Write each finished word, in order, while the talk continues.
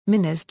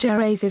Minas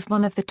Gerais is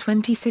one of the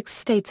 26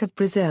 states of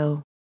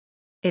Brazil.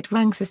 It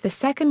ranks as the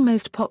second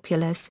most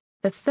populous,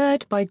 the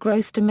third by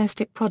gross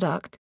domestic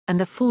product, and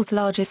the fourth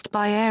largest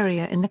by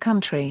area in the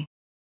country.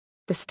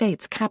 The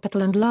state's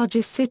capital and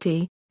largest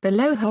city,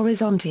 Belo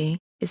Horizonte,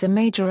 is a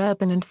major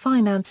urban and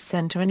finance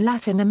center in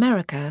Latin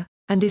America,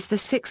 and is the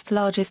sixth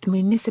largest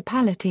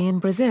municipality in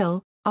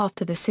Brazil,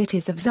 after the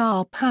cities of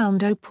São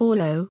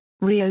Paulo,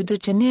 Rio de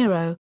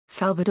Janeiro,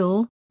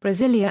 Salvador,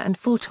 Brasilia and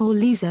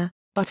Fortaleza,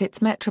 but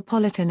its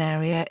metropolitan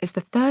area is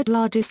the third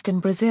largest in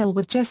Brazil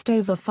with just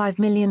over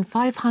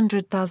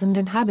 5,500,000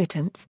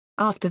 inhabitants,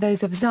 after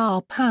those of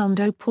São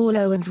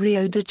Paulo and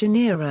Rio de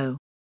Janeiro.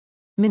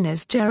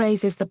 Minas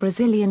Gerais is the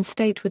Brazilian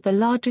state with the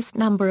largest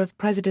number of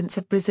presidents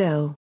of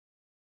Brazil.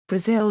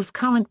 Brazil's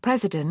current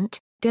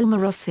president, Dilma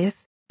Rousseff,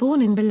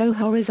 born in Belo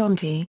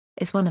Horizonte,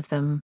 is one of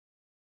them.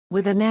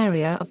 With an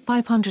area of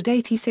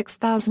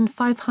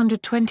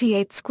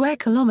 586,528 square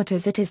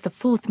kilometers, it is the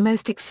fourth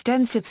most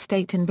extensive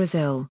state in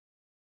Brazil.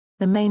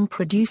 The main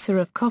producer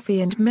of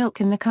coffee and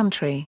milk in the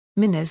country,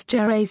 Minas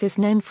Gerais is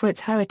known for its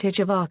heritage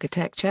of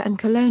architecture and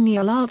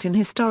colonial art in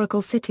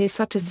historical cities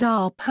such as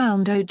São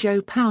João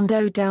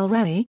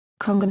del-Rei,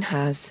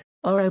 Congonhas,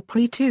 Ouro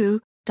Preto,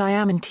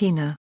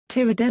 Diamantina,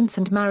 Tiradentes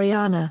and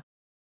Mariana.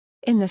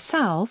 In the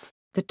south,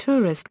 the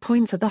tourist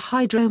points are the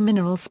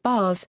hydro-mineral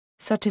spas,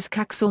 such as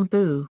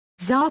Caxambu,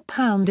 São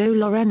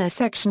Lourenço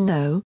Section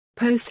O,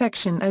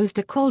 Poços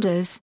de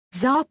Caldas,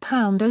 São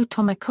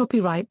Thomé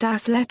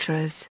das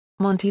Letras,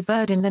 Monte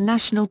Verde and the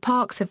national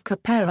parks of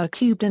Caparaó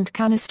and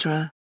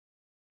Canastra.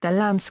 The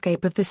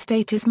landscape of the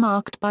state is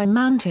marked by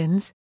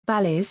mountains,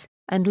 valleys,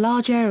 and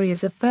large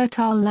areas of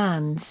fertile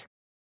lands.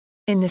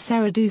 In the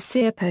Serra do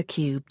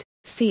Cipó,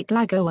 Sete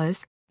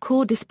Lagoas,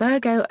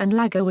 Cordisburgo and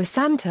Lagoa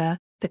Santa,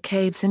 the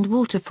caves and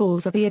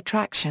waterfalls are the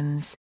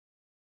attractions.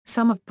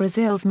 Some of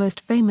Brazil's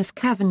most famous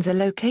caverns are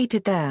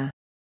located there.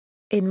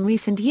 In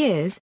recent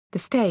years, the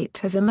state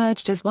has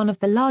emerged as one of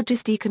the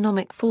largest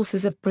economic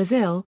forces of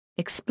Brazil,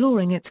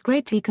 exploring its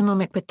great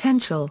economic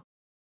potential.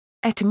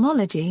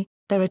 Etymology: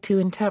 there are two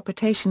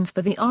interpretations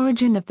for the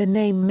origin of the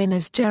name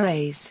Minas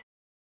Gerais.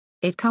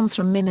 It comes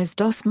from Minas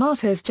dos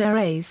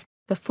Gerais,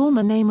 the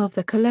former name of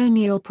the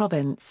colonial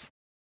province.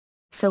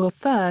 So a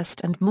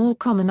first and more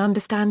common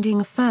understanding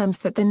affirms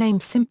that the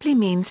name simply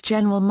means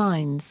general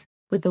mines,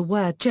 with the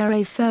word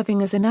Gerais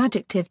serving as an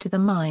adjective to the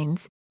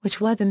mines, which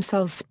were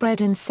themselves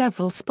spread in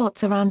several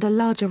spots around a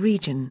larger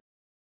region.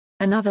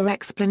 Another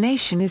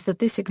explanation is that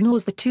this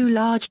ignores the two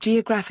large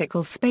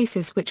geographical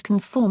spaces which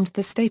conformed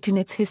the state in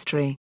its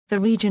history, the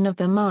region of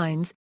the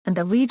mines, and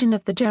the region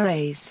of the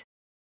Gerais.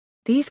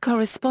 These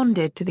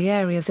corresponded to the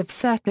areas of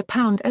Serra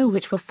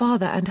which were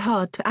farther and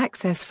hard to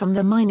access from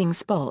the mining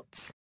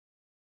spots.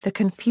 The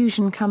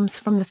confusion comes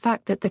from the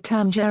fact that the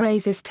term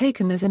Gerais is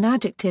taken as an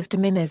adjective to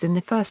Minas in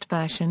the first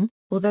version,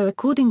 although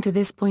according to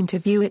this point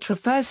of view it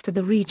refers to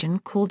the region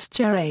called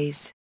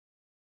Gerais.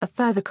 A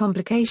further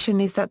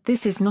complication is that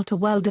this is not a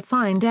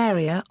well-defined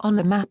area on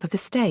the map of the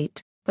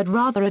state, but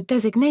rather a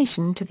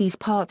designation to these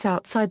parts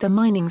outside the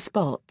mining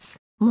spots,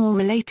 more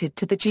related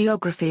to the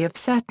geography of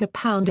Serra,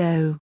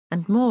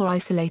 and more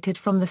isolated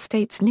from the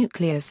state's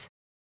nucleus.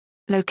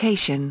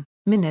 Location: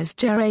 Minas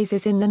Gerais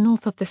is in the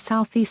north of the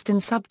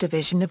southeastern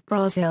subdivision of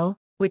Brazil,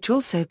 which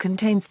also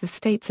contains the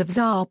states of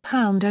São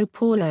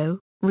Paulo,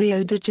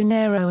 Rio de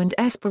Janeiro and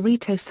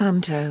Espírito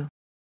Santo.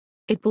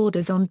 It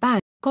borders on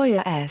Bahia,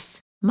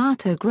 Goiás,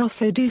 Mato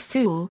Grosso do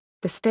Sul,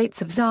 the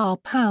states of São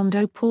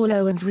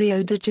Paulo and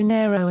Rio de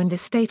Janeiro and the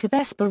state of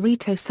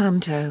Espírito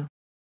Santo.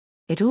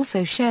 It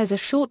also shares a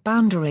short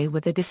boundary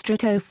with the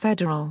Distrito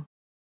Federal.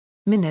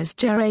 Minas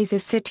Gerais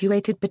is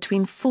situated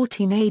between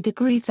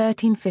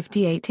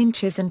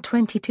 14°13'58" and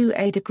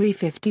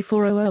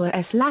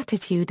 22°54'00"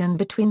 latitude and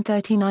between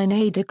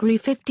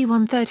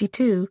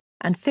 39°51'32"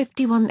 and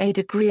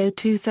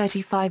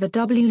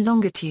 51°02'35"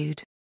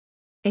 longitude.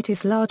 It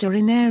is larger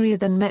in area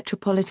than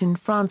Metropolitan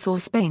France or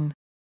Spain.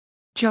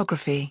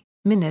 Geography: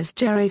 Minas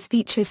Gerais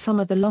features some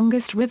of the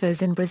longest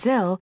rivers in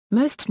Brazil,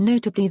 most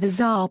notably the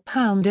São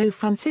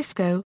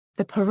Francisco,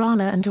 the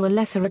Parana and to a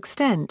lesser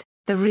extent,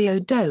 the Rio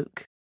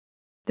Doce.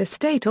 The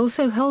state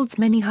also holds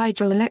many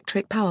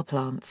hydroelectric power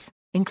plants,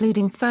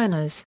 including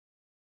Furnas.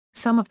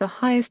 Some of the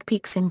highest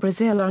peaks in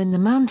Brazil are in the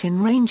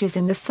mountain ranges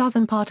in the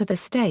southern part of the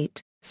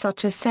state,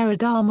 such as Serra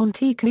da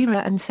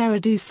Mantiqueira and Serra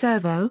do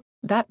Cervo,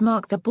 that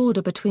mark the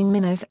border between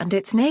Minas and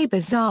its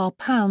neighbors São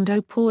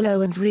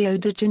Paulo and Rio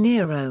de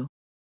Janeiro.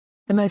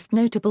 The most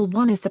notable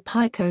one is the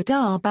Pico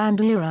da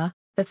Bandeira,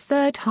 the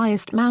third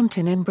highest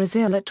mountain in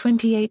Brazil at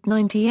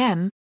 2890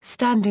 m,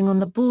 standing on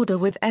the border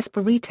with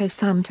Espírito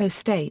Santo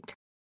state.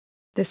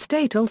 The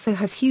state also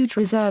has huge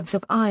reserves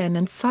of iron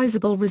and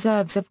sizable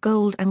reserves of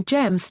gold and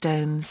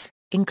gemstones,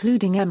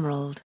 including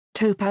emerald,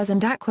 topaz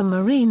and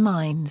aquamarine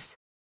mines.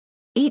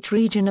 Each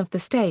region of the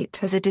state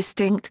has a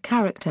distinct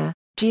character,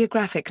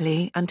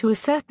 geographically and to a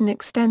certain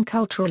extent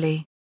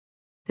culturally.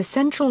 The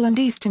central and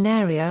eastern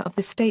area of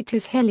the state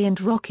is hilly and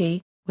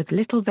rocky, with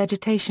little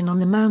vegetation on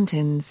the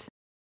mountains.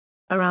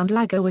 Around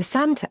Lagoa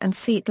Santa and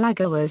Sete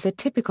Lagoas a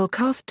typical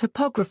karst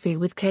topography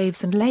with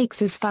caves and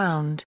lakes is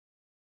found.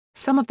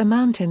 Some of the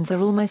mountains are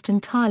almost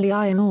entirely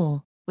iron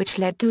ore, which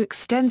led to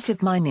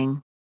extensive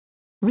mining.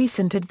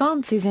 Recent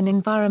advances in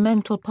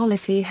environmental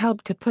policy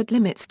helped to put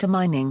limits to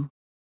mining.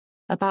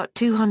 About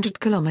 200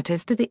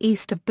 kilometers to the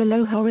east of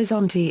Belo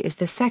Horizonte is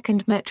the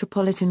second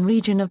metropolitan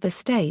region of the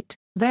state,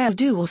 Vale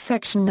do or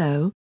Section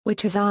O,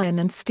 which has iron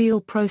and steel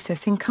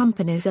processing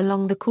companies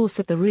along the course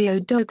of the Rio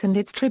Doce and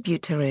its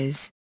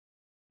tributaries.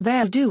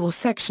 Vale do or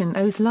Section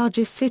O's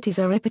largest cities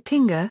are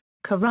Ipatinga,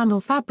 Coronel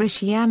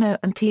Fabriciano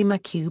and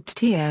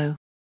Timbuktu.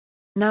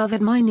 Now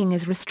that mining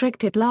is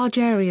restricted, large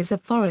areas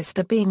of forest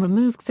are being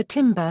removed for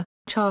timber,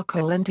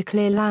 charcoal and to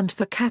clear land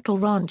for cattle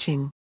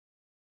ranching.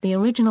 The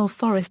original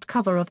forest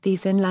cover of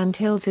these inland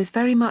hills is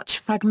very much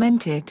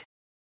fragmented.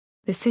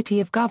 The city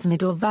of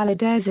Governador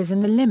Valadares is in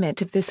the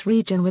limit of this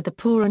region with the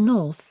poorer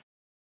north.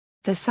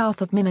 The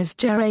south of Minas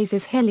Gerais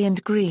is hilly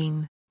and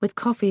green, with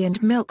coffee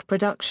and milk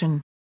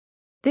production.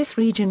 This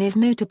region is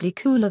notably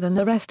cooler than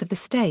the rest of the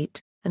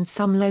state, and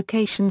some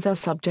locations are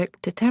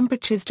subject to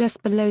temperatures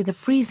just below the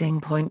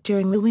freezing point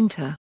during the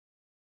winter.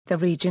 The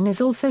region is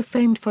also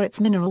famed for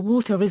its mineral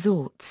water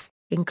resorts,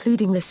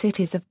 including the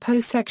cities of Po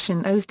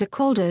Section Os de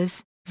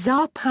Caldas,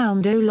 São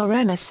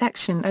Lourenço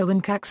Section O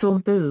and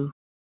Caxambu.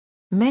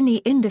 Many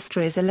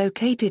industries are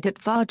located at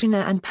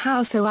Varginha and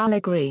Pouso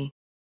Alegre.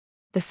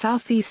 The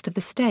southeast of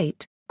the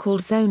state,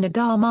 called Zona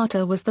da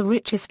Mata, was the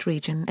richest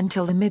region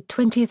until the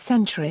mid-20th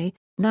century.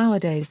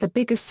 Nowadays the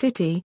biggest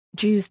city,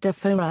 Juiz de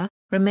Fora,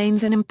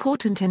 remains an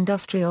important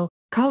industrial,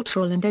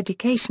 cultural and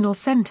educational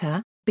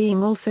center,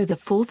 being also the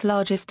fourth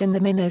largest in the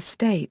Minas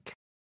state.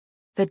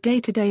 The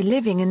day-to-day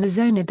living in the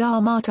Zona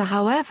da Mata,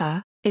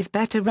 however, is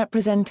better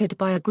represented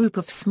by a group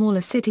of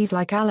smaller cities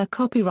like Ala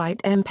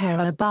Copyright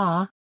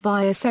Emperaba,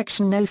 via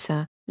Section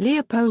Osa,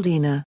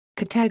 Leopoldina,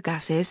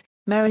 Cataguases,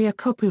 Maria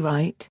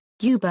Copyright,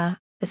 Uba,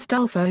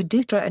 Astolfo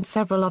Dutra and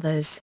several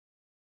others.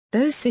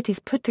 Those cities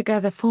put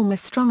together form a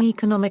strong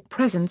economic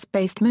presence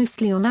based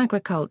mostly on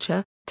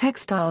agriculture,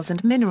 textiles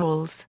and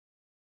minerals.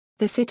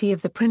 The city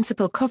of the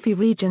principal coffee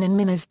region in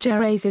Minas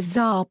Gerais is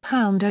São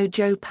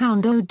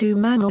João do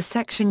Manaus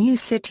Section U,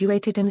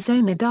 situated in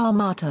Zona da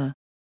Mata.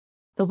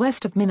 The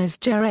west of Minas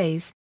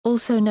Gerais,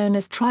 also known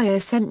as Trio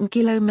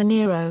Centro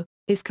Mineiro,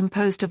 is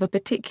composed of a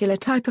particular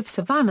type of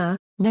savanna,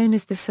 known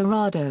as the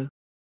Cerrado.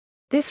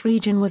 This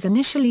region was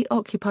initially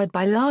occupied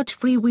by large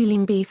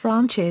freewheeling beef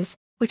ranches,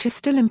 which are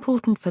still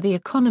important for the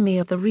economy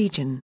of the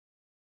region.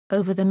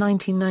 Over the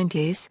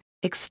 1990s,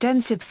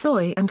 extensive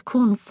soy and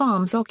corn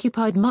farms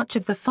occupied much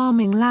of the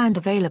farming land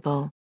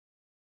available.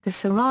 The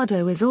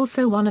Cerrado is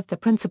also one of the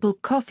principal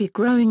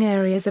coffee-growing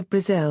areas of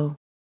Brazil.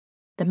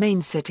 The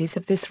main cities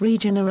of this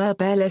region are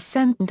Belo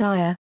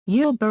Horizonte,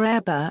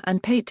 Uberaba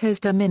and Patos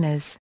de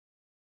Minas.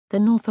 The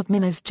north of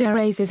Minas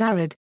Gerais is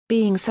arid,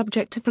 being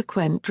subject to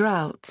frequent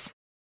droughts.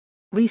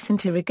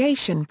 Recent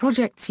irrigation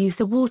projects use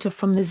the water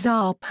from the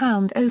São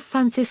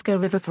Francisco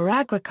River for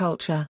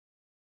agriculture.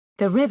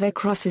 The river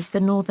crosses the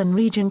northern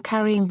region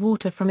carrying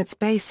water from its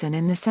basin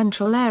in the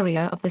central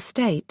area of the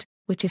state,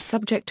 which is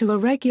subject to a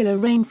regular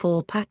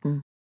rainfall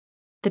pattern.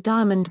 The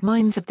diamond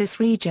mines of this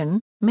region,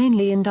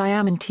 mainly in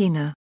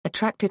Diamantina,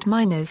 attracted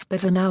miners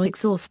but are now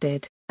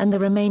exhausted, and the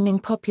remaining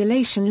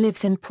population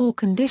lives in poor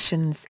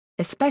conditions,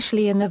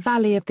 especially in the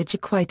valley of the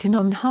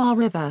Jequitinhonha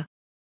River.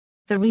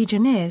 The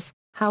region is,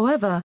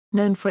 however,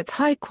 known for its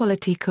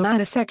high-quality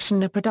Cana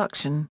section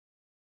production.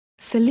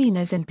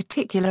 Salinas in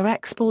particular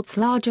exports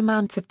large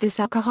amounts of this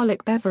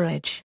alcoholic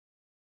beverage.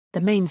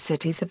 The main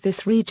cities of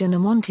this region are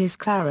Montes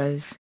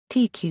Claros,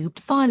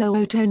 Philo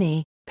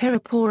Otoni,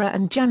 Pirapora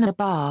and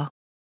Janabá.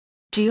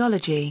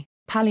 Geology,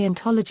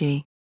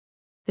 paleontology.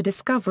 The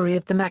discovery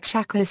of the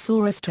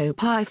Maxaquillosaurus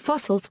topi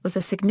fossils was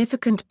a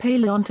significant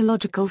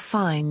paleontological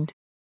find.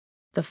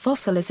 The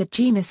fossil is a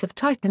genus of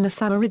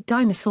titanosaurid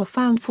dinosaur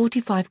found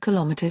 45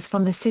 kilometers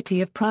from the city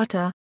of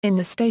Prata, in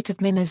the state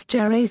of Minas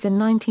Gerais in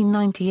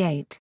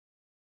 1998.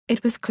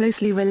 It was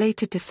closely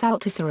related to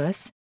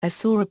Saltosaurus, a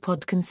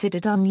sauropod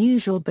considered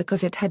unusual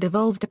because it had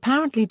evolved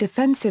apparently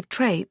defensive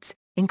traits,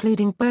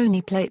 including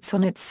bony plates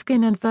on its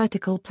skin and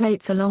vertical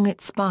plates along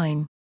its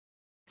spine.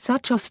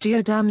 Such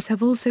osteoderms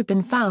have also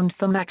been found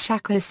for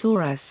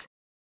Maxaquillosaurus.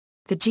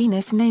 The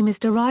genus name is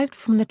derived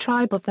from the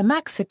tribe of the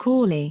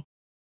Maxaquauli.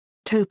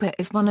 Topa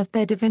is one of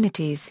their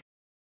divinities.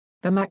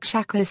 The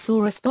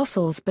Maxaquillosaurus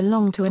fossils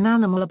belong to an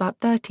animal about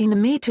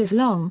 13 meters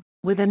long,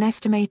 with an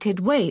estimated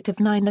weight of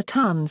 9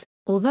 tons,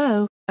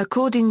 although,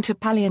 according to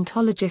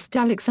paleontologist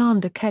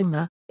Alexander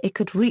Kelmer, it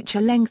could reach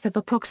a length of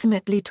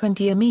approximately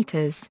 20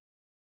 meters.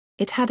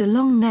 It had a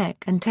long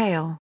neck and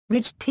tail,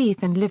 ridged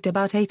teeth and lived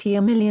about 80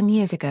 million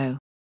years ago.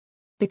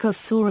 Because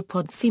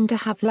sauropods seem to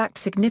have lacked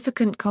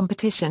significant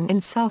competition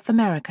in South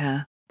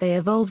America, they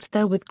evolved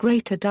there with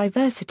greater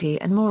diversity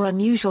and more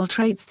unusual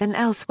traits than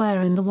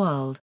elsewhere in the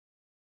world.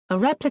 A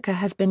replica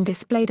has been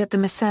displayed at the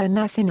Museu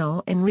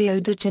Nacional in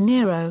Rio de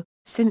Janeiro,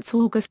 since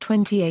August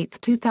 28,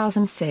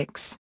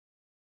 2006.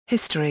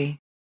 History.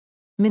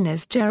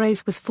 Minas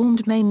Gerais was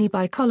formed mainly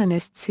by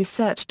colonists who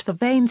searched for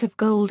veins of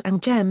gold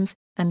and gems,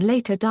 and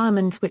later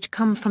diamonds which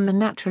come from the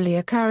naturally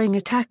occurring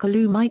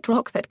Atacalumite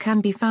rock that can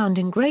be found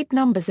in great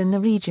numbers in the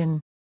region.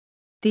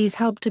 These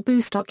helped to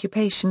boost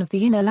occupation of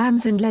the inner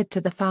lands and led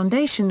to the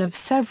foundation of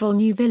several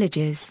new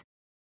villages.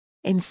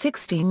 In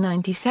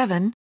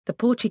 1697, the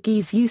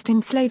Portuguese used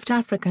enslaved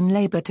African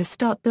labor to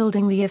start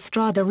building the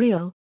Estrada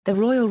Real, the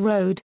royal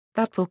road,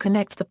 that will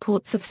connect the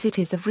ports of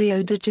cities of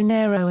Rio de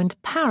Janeiro and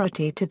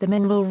Paraty to the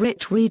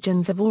mineral-rich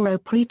regions of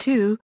Ouro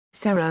Preto,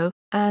 Serra,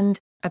 and,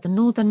 at the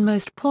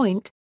northernmost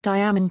point,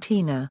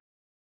 Diamantina.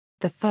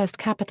 The first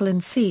capital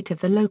and seat of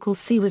the local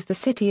see was the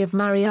city of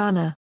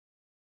Mariana.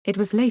 It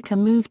was later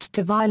moved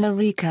to Vila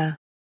Rica.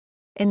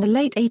 In the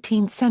late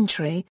 18th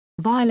century,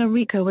 Vila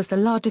Rica was the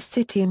largest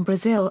city in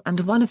Brazil and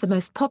one of the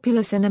most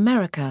populous in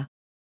America.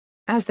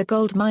 As the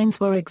gold mines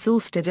were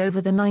exhausted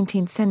over the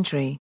 19th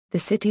century, the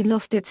city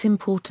lost its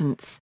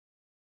importance.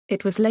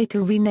 It was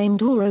later renamed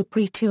Ouro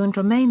Preto and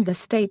remained the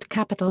state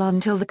capital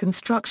until the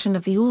construction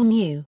of the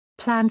all-new,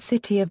 planned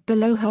city of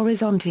Belo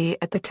Horizonte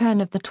at the turn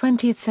of the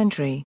 20th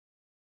century.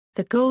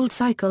 The gold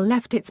cycle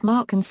left its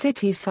mark in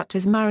cities such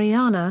as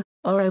Mariana,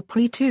 Ouro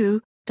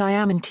Preto,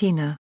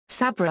 Diamantina,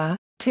 Sabra,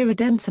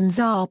 Tiradentes and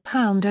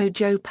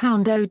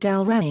ʒeʻɾajs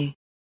del-Rei.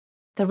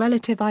 The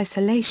relative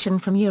isolation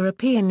from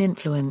European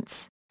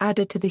influence,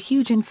 added to the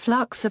huge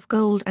influx of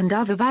gold and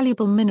other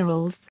valuable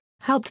minerals,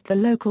 helped the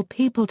local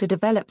people to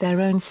develop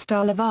their own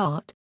style of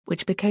art,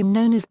 which became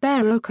known as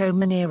Barroco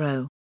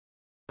Mineiro.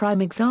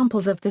 Prime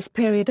examples of this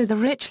period are the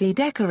richly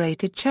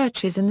decorated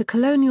churches in the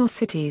colonial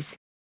cities.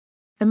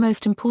 The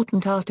most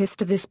important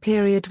artist of this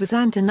period was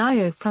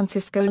Antonio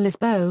Francisco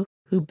Lisboa,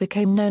 who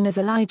became known as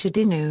Elijah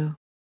Dinu.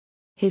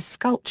 His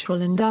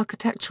sculptural and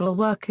architectural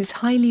work is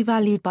highly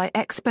valued by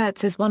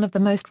experts as one of the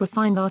most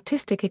refined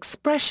artistic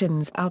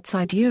expressions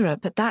outside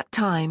Europe at that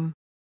time.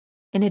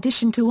 In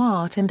addition to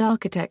art and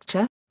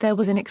architecture, there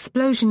was an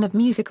explosion of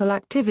musical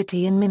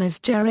activity in Minas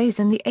Gerais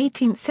in the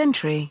 18th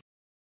century.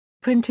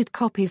 Printed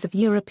copies of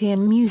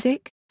European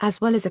music, as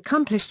well as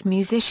accomplished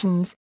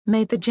musicians,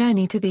 made the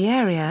journey to the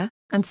area,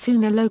 and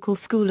soon a local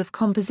school of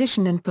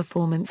composition and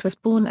performance was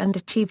born and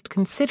achieved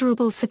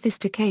considerable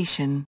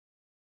sophistication.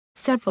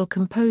 Several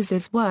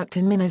composers worked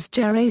in Minas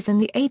Gerais in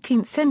the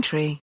 18th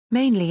century,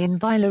 mainly in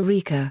Vila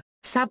Rica,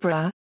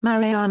 Sabra,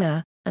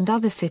 Mariana, and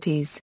other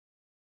cities.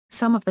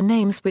 Some of the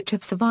names which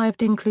have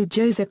survived include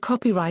José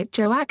copyright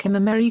Joaquim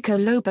Americo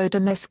Lobo de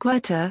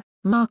Mesquita,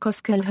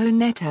 Marcos Coelho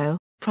Neto,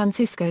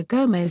 Francisco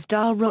Gomes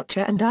da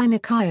Rocha and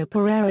Inácio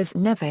Pereiras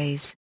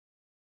Neves.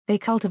 They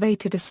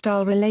cultivated a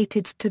style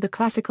related to the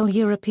classical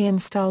European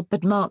style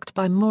but marked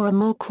by more and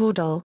more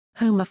chordal,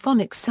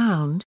 homophonic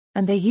sound,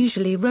 and they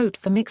usually wrote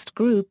for mixed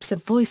groups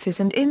of voices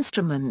and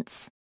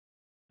instruments.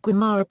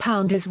 Guimarães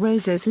Poundas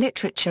Rosa's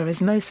literature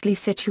is mostly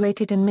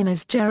situated in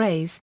Minas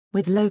Gerais,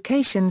 with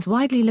locations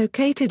widely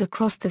located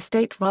across the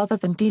state rather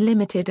than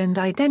delimited and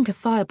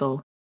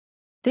identifiable.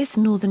 This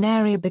northern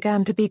area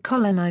began to be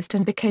colonized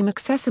and became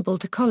accessible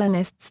to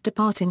colonists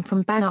departing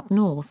from Bahia up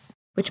north,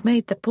 which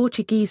made the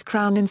Portuguese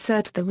crown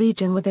insert the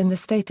region within the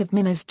state of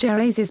Minas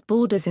Gerais's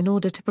borders in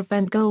order to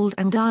prevent gold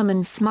and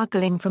diamond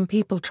smuggling from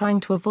people trying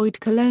to avoid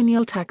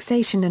colonial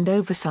taxation and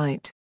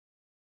oversight.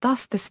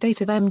 Thus the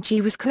state of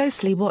MG was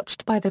closely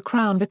watched by the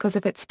crown because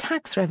of its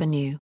tax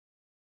revenue.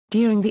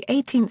 During the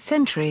 18th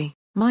century,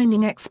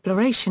 mining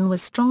exploration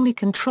was strongly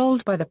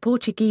controlled by the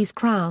Portuguese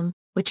crown,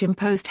 which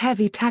imposed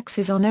heavy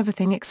taxes on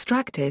everything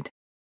extracted.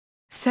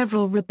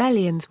 Several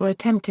rebellions were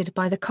attempted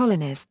by the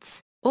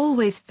colonists,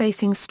 always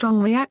facing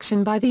strong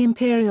reaction by the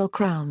imperial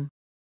crown.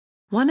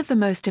 One of the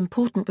most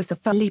important was the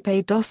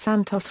Felipe dos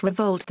Santos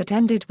revolt that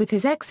ended with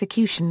his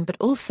execution but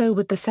also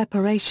with the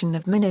separation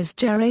of Minas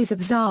Gerais of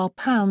São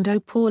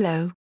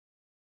Paulo.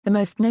 The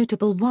most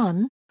notable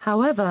one,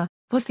 however,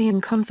 was the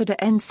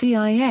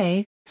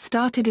Inconfidência,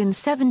 started in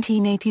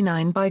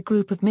 1789 by a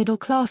group of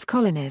middle-class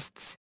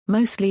colonists,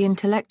 mostly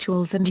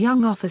intellectuals and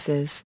young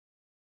officers.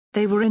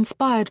 They were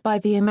inspired by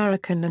the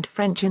American and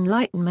French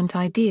Enlightenment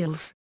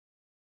ideals.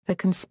 The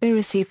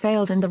conspiracy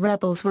failed and the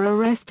rebels were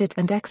arrested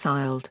and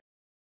exiled.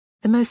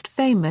 The most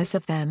famous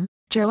of them,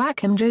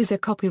 Joaquim José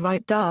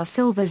copyright da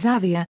Silva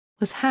Xavier,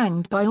 was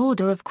hanged by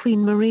order of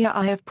Queen Maria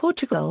I of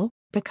Portugal,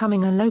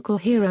 becoming a local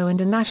hero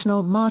and a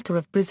national martyr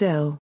of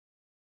Brazil.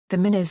 The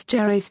Minas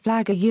Gerais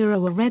flag a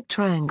red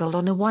triangle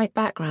on a white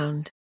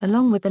background,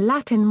 along with the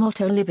Latin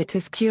motto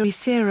Libertas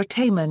Curisera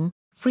Tamen,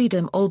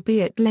 freedom,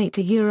 albeit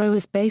later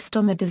is based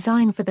on the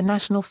design for the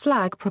national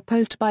flag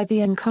proposed by the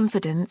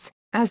Inconfidents,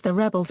 as the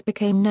rebels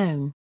became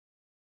known.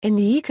 In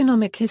the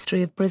economic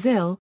history of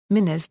Brazil,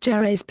 Minas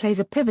Gerais plays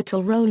a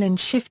pivotal role in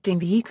shifting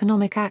the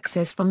economic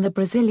axis from the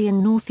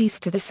Brazilian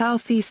northeast to the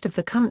southeast of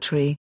the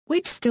country,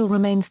 which still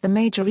remains the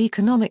major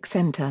economic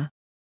center.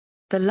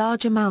 The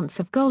large amounts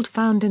of gold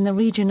found in the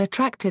region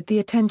attracted the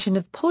attention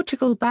of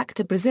Portugal back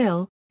to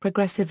Brazil,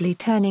 progressively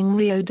turning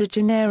Rio de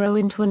Janeiro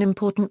into an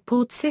important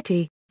port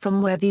city,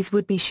 from where these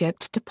would be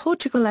shipped to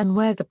Portugal and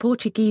where the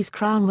Portuguese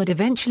crown would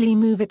eventually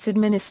move its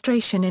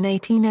administration in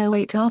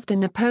 1808 after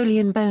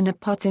Napoleon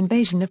Bonaparte's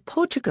invasion of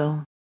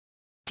Portugal.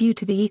 due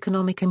to the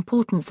economic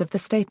importance of the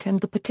state and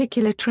the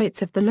particular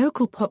traits of the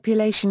local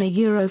population.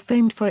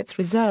 Famed for its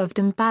reserved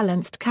and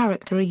balanced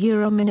character,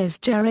 Minas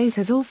Gerais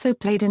has also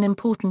played an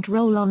important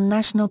role on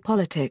national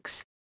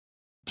politics.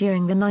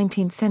 During the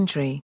 19th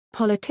century,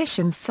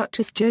 politicians such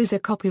as José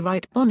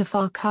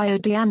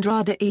Bonifacio de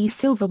Andrade e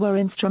Silva were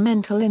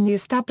instrumental in the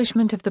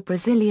establishment of the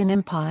Brazilian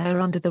Empire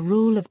under the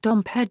rule of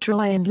Dom Pedro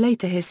I and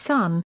later his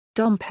son,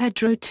 Dom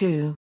Pedro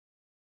II.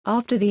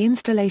 After the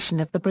installation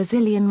of the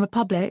Brazilian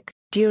Republic,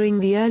 during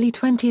the early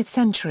 20th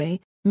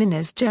century,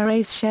 Minas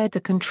Gerais shared the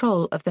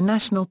control of the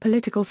national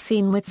political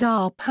scene with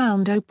São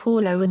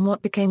Paulo in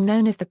what became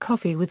known as the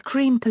coffee with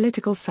cream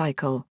political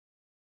cycle.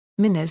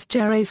 Minas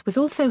Gerais was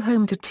also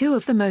home to two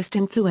of the most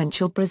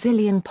influential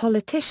Brazilian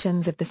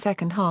politicians of the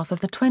second half of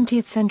the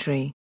 20th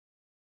century.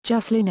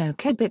 Juscelino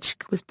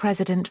Kubitschek was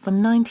president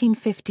from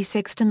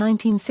 1956 to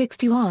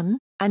 1961,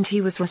 and he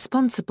was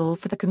responsible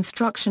for the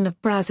construction of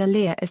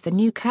Brasilia as the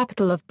new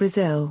capital of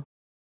Brazil.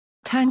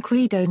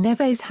 Tancredo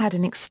Neves had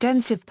an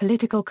extensive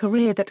political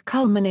career that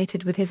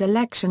culminated with his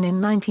election in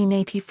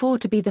 1984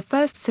 to be the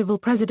first civil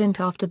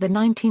president after the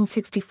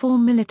 1964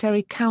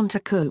 military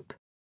counter-coup.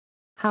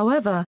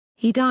 However,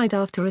 he died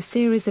after a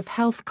series of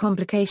health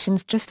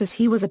complications just as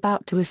he was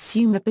about to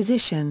assume the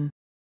position.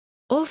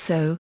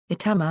 Also,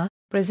 Itamar,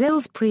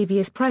 Brazil's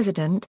previous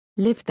president,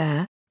 lived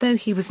there, though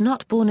he was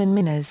not born in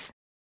Minas.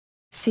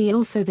 See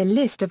also the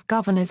list of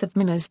governors of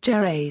Minas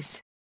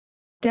Gerais.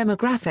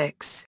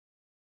 Demographics.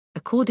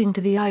 According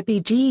to the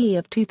IBGE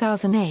of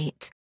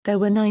 2008, there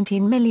were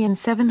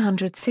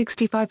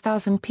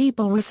 19,765,000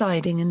 people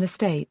residing in the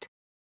state.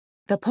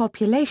 The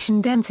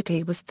population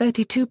density was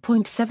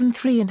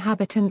 32.73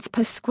 inhabitants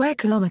per square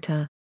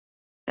kilometre.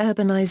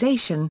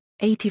 Urbanization,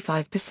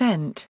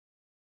 85%.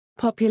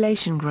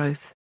 Population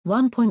growth,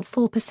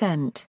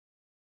 1.4%.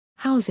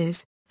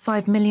 Houses,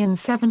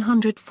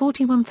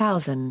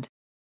 5,741,000.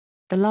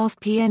 The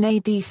last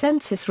PNAD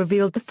census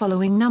revealed the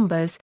following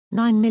numbers: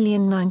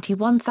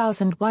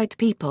 9,091,000 white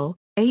people,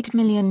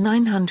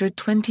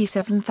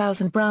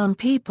 8,927,000 brown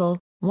people,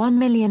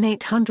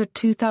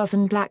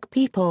 1,802,000 black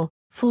people,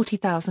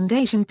 40,000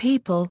 Asian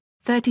people,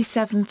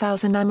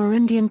 37,000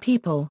 Amerindian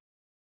people.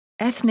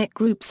 Ethnic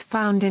groups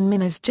found in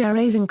Minas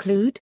Gerais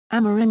include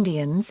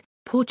Amerindians,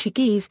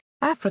 Portuguese,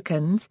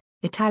 Africans,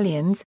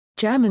 Italians,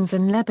 Germans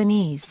and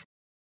Lebanese.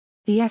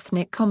 The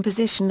ethnic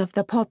composition of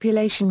the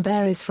population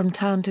varies from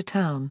town to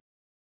town.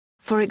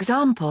 For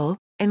example,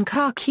 in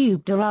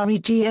Caxambu da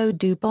Região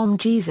do Bom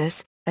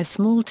Jesus, a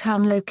small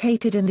town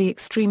located in the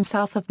extreme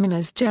south of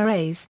Minas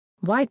Gerais,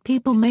 white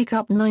people make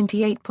up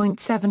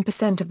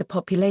 98.7% of the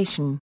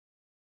population.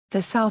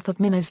 The south of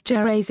Minas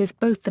Gerais is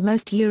both the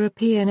most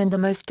European and the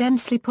most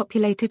densely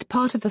populated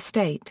part of the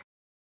state.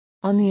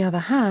 On the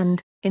other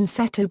hand, in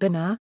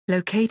Setúbal,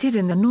 located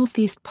in the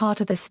northeast part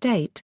of the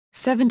state,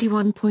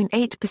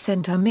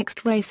 71.8% are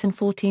mixed race and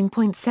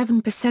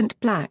 14.7%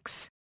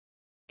 blacks.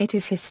 It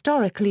is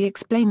historically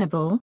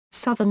explainable.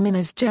 Southern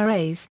Minas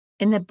Gerais,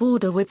 in the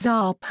border with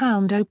São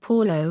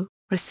Paulo,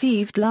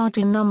 received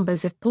larger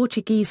numbers of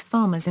Portuguese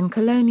farmers in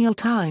colonial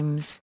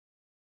times.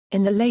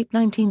 In the late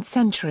 19th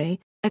century,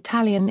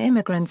 Italian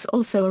immigrants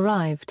also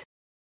arrived.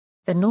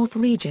 The North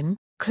region,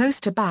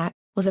 close to Bahia,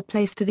 was a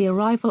place to the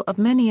arrival of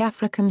many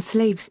African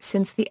slaves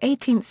since the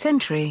 18th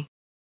century.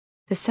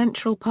 The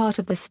central part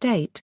of the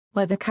state,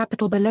 where the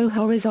capital Belo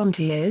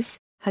Horizonte is,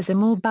 has a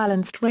more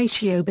balanced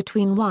ratio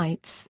between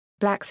whites,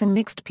 blacks and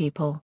mixed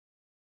people.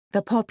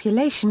 The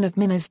population of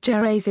Minas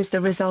Gerais is the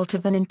result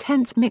of an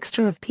intense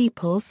mixture of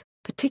peoples,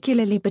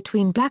 particularly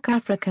between black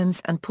Africans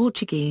and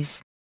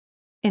Portuguese.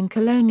 In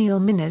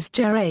colonial Minas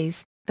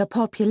Gerais, the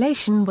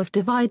population was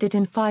divided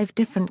in 5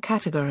 different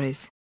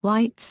categories: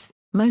 whites,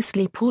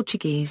 mostly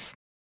Portuguese;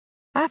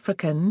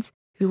 Africans,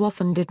 who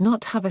often did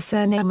not have a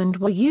surname and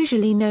were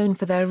usually known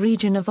for their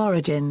region of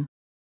origin;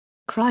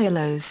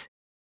 criollos;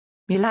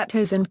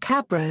 mulattoes and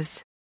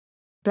cabras.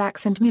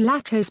 Blacks and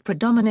mulattoes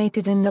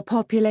predominated in the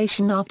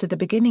population after the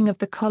beginning of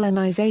the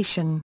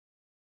colonization.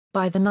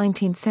 By the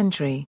 19th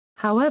century,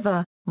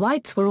 however,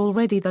 whites were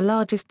already the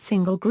largest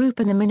single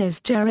group in the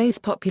Minas Gerais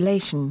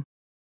population.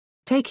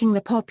 Taking the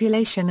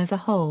population as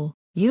a whole,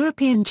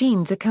 European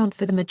genes account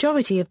for the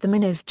majority of the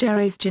Minas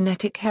Gerais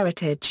genetic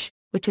heritage,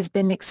 which has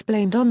been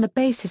explained on the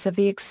basis of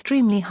the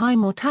extremely high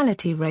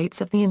mortality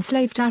rates of the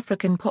enslaved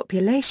African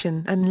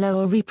population and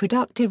lower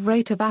reproductive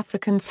rate of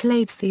African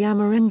slaves. The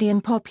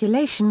Amerindian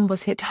population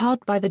was hit hard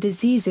by the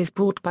diseases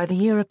brought by the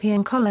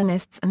European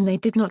colonists, and they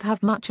did not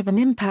have much of an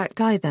impact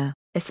either,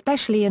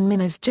 especially in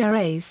Minas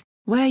Gerais,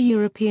 where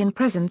European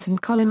presence and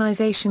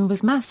colonization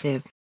was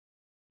massive.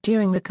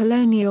 During the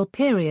colonial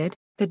period,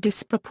 the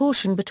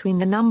disproportion between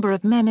the number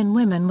of men and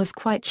women was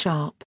quite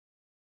sharp.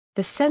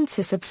 The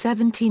census of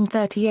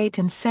 1738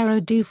 in Serra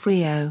do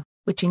Frio,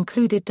 which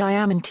included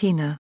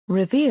Diamantina,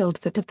 revealed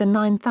that of the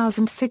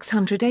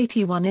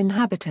 9,681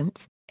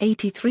 inhabitants,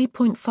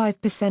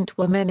 83.5%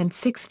 were men and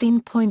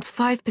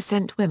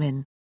 16.5%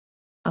 women.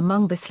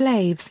 Among the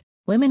slaves,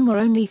 women were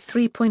only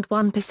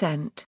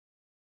 3.1%.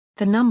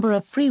 The number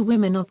of free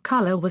women of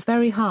color was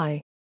very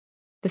high.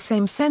 The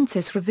same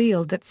census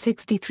revealed that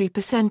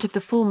 63% of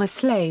the former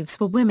slaves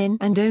were women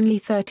and only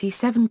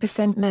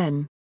 37%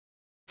 men.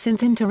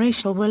 Since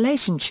interracial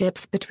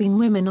relationships between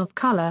women of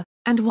color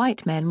and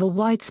white men were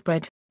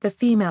widespread, the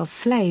female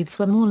slaves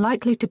were more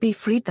likely to be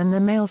freed than the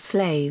male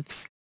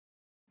slaves.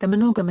 The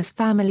monogamous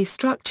family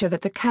structure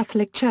that the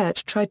Catholic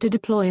Church tried to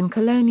deploy in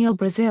colonial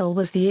Brazil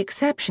was the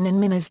exception in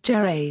Minas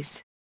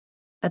Gerais.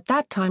 At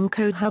that time,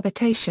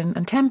 cohabitation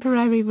and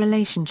temporary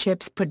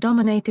relationships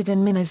predominated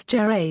in Minas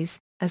Gerais,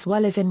 as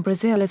well as in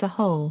Brazil as a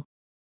whole.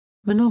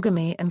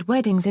 Monogamy and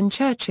weddings in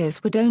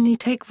churches would only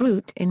take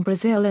root in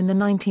Brazil in the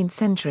 19th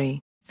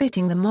century,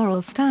 fitting the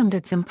moral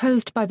standards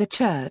imposed by the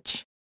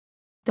Church.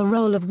 The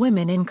role of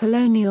women in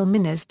colonial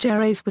Minas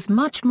Gerais was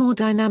much more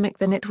dynamic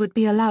than it would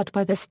be allowed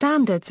by the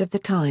standards of the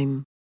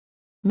time.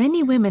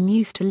 Many women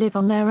used to live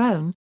on their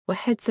own, were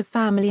heads of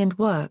family and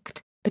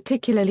worked,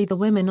 particularly the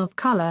women of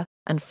color,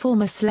 and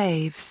former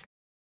slaves.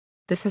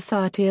 The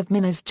society of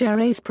Minas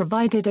Gerais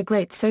provided a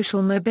great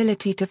social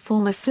mobility to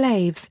former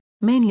slaves,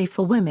 mainly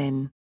for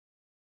women.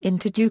 In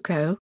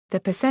Tijuco, the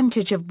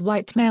percentage of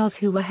white males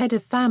who were head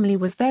of family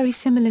was very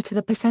similar to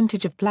the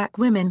percentage of black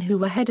women who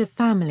were head of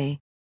family.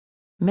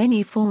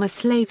 Many former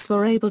slaves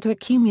were able to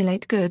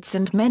accumulate goods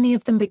and many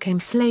of them became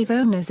slave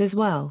owners as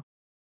well.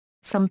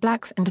 Some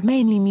blacks and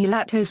mainly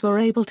mulattoes were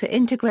able to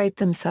integrate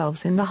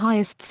themselves in the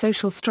highest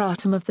social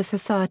stratum of the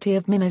society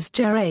of Minas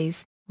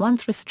Gerais,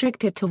 once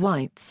restricted to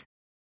whites.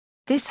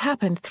 This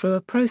happened through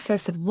a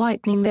process of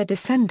whitening their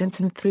descendants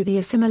and through the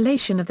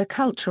assimilation of the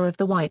culture of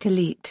the white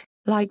elite,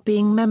 like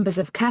being members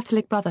of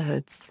Catholic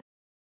brotherhoods.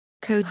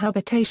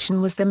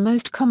 Cohabitation was the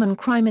most common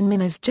crime in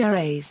Minas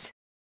Gerais.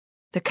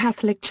 The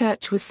Catholic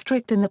Church was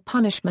strict in the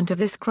punishment of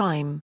this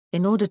crime,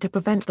 in order to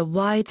prevent the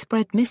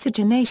widespread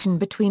miscegenation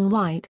between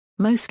white,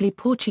 mostly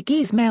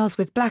Portuguese males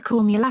with black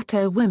or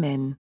mulatto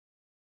women.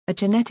 A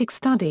genetic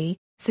study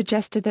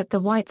suggested that the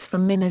whites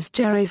from Minas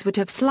Gerais would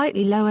have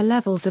slightly lower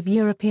levels of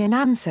European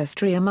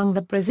ancestry among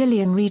the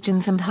Brazilian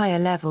regions and higher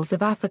levels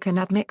of African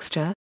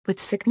admixture,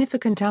 with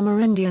significant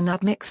Amerindian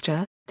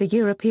admixture, the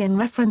European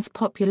reference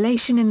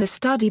population in the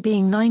study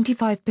being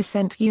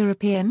 95%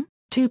 European,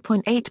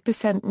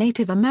 2.8%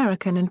 Native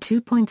American and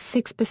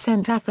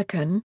 2.6%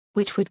 African,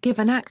 which would give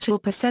an actual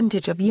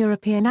percentage of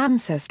European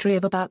ancestry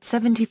of about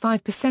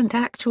 75%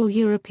 actual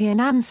European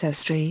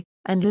ancestry,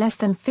 and less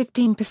than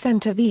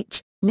 15% of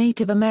each,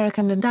 Native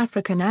American and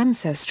African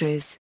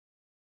ancestries.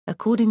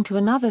 According to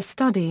another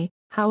study,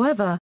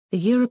 however, the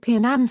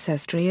European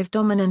ancestry is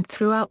dominant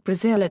throughout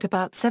Brazil at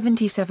about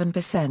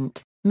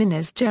 77%,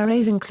 Minas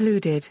Gerais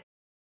included.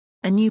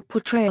 A new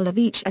portrayal of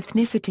each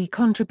ethnicity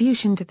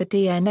contribution to the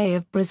DNA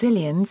of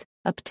Brazilians,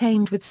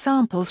 obtained with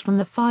samples from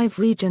the 5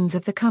 regions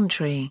of the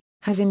country,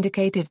 has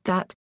indicated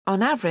that,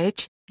 on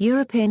average,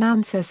 European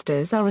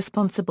ancestors are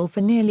responsible for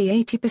nearly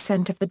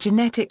 80% of the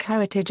genetic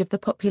heritage of the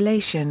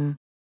population.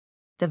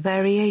 The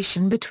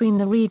variation between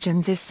the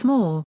regions is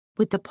small,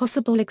 with the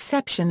possible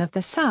exception of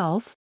the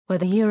South, where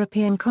the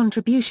European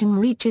contribution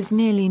reaches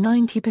nearly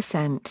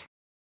 90%.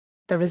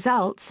 The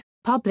results,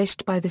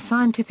 published by the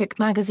scientific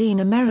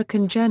magazine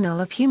American Journal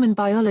of Human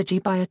Biology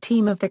by a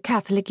team of the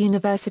Catholic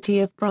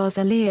University of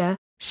Brasilia,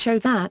 show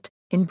that,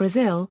 in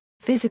Brazil,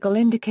 physical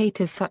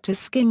indicators such as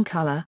skin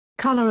color,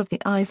 color of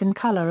the eyes and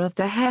color of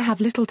the hair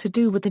have little to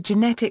do with the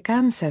genetic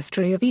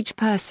ancestry of each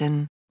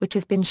person, which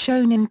has been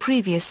shown in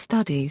previous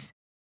studies.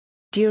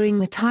 During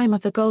the time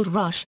of the Gold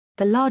Rush,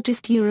 the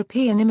largest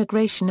European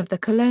immigration of the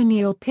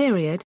colonial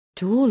period,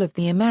 to all of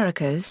the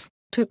Americas,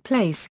 took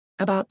place.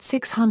 About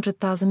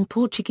 600,000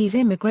 Portuguese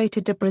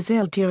immigrated to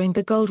Brazil during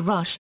the Gold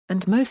Rush,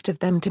 and most of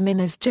them to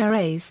Minas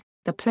Gerais,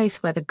 the place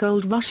where the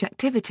Gold Rush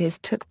activities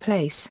took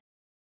place.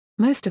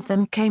 Most of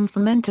them came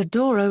from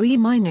Douro e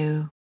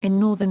Minho, in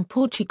northern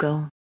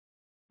Portugal.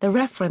 The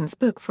reference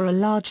book for a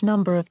large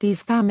number of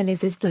these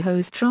families is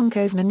Os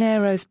Troncos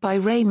Mineiros by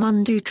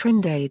Raimundo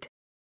Trindade.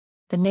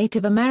 The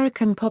Native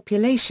American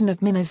population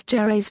of Minas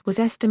Gerais was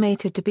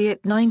estimated to be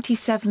at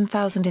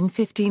 97,000 in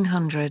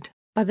 1500.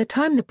 By the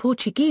time the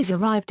Portuguese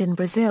arrived in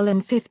Brazil in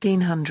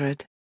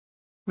 1500.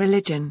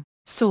 Religion,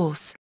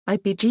 source,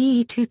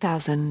 IBGE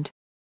 2000.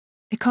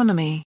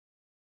 Economy.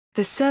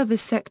 The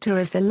service sector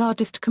is the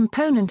largest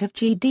component of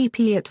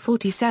GDP at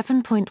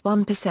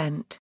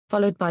 47.1%,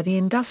 followed by the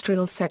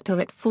industrial sector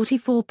at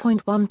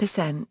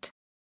 44.1%.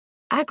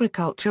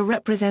 Agriculture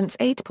represents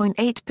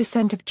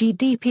 8.8% of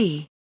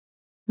GDP.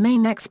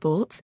 Main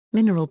exports,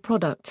 mineral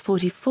products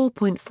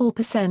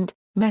 44.4%,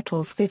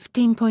 metals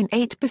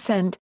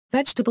 15.8%,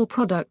 vegetable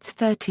products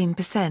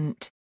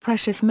 13%,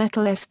 precious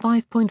metals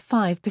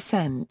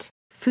 5.5%,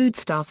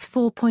 foodstuffs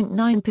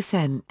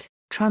 4.9%,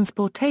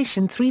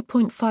 transportation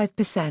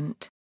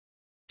 3.5%.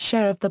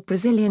 Share of the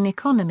Brazilian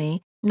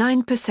economy,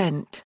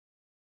 9%.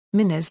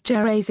 Minas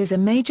Gerais is a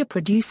major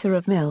producer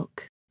of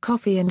milk,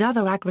 coffee and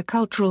other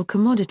agricultural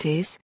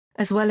commodities,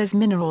 as well as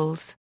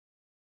minerals.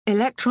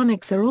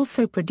 Electronics are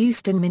also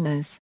produced in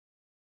Minas.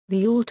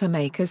 The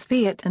automakers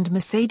Fiat and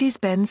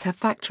Mercedes-Benz have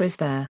factories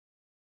there.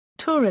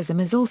 Tourism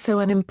is also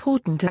an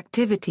important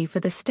activity for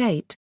the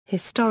state.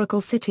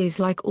 Historical cities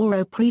like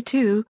Ouro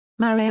Preto,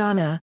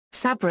 Mariana,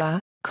 Sabra,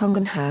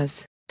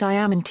 Congonhas,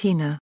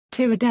 Diamantina,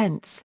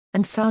 Tiradentes,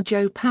 and São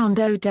João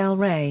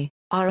del-Rei,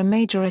 are a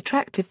major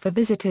attractive for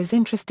visitors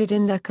interested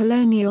in their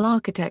colonial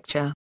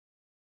architecture.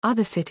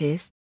 Other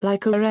cities,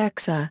 like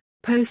ʒeʻɾajs,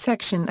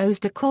 Poços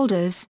de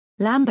Caldas,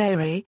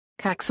 Lambaréné,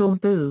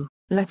 Caxambu,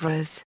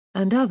 ʒeʻɾajs,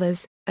 and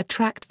others,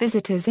 attract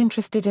visitors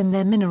interested in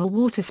their mineral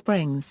water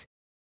springs.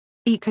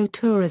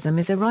 Ecotourism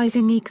is a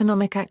rising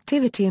economic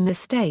activity in the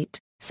state,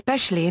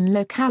 especially in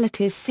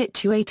localities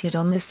situated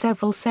on the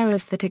several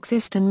serras that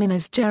exist in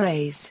Minas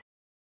Gerais.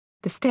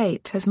 The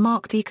state has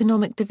marked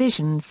economic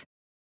divisions.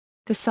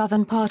 The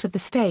southern part of the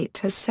state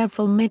has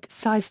several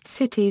mid-sized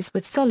cities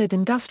with solid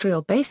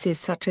industrial bases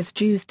such as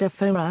Juiz de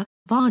Fora,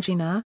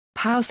 Varginha,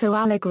 Poço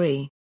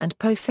Alegre, and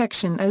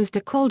Poços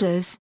de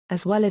Caldas,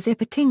 as well as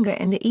Ipatinga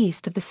in the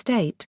east of the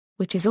state,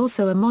 which is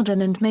also a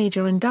modern and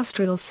major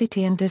industrial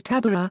city, and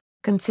Itabira,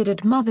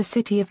 considered mother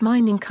city of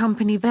mining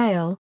company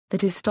Vale,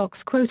 that is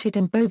stocks quoted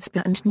in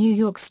Bovespa and New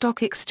York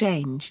Stock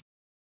Exchange.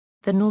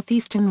 The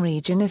northeastern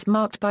region is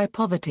marked by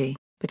poverty,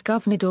 but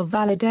Governador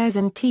Valadares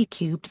and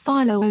T-cubed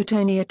Filo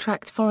Otoni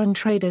attract foreign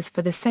traders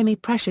for the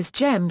semi-precious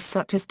gems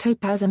such as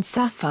topaz and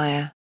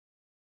sapphire.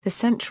 The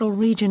central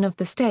region of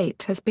the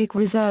state has big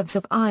reserves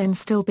of iron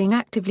still being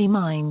actively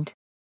mined.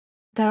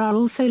 There are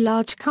also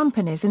large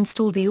companies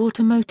installed in the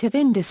automotive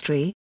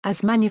industry,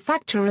 as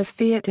manufacturers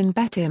Fiat in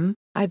Betim,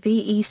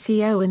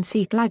 Iveco and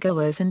Sete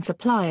Lagoas, and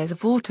suppliers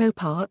of auto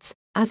parts,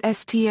 as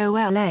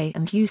Stola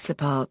and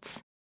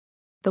Usaparts.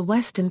 The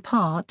western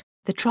part,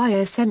 the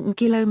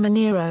Tricentennial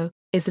Mineiro,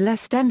 is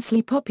less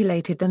densely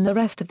populated than the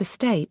rest of the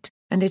state,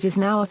 and it is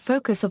now a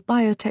focus of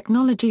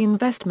biotechnology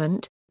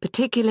investment,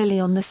 particularly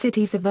on the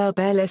cities of Belo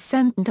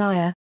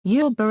Horizonte,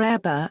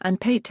 Uberaba and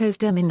Patos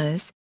de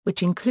Minas,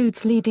 which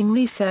includes leading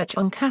research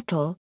on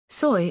cattle,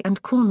 soy and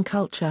corn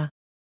culture.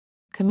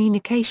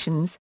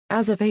 Communications.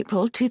 As of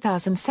April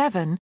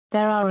 2007,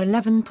 there are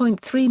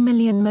 11.3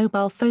 million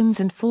mobile phones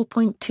and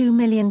 4.2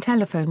 million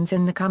telephones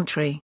in the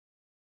country.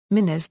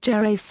 Minas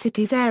Gerais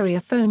city's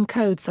area phone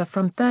codes are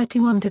from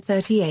 31 to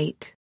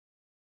 38.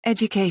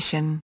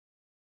 Education.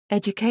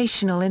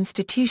 Educational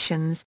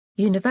institutions: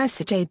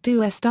 Universidade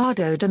do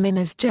Estado de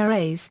Minas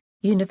Gerais,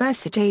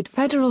 Universidade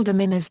Federal de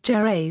Minas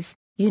Gerais,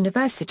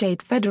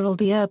 Universidade Federal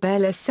de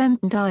Belo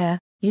Horizonte,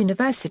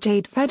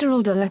 Universidade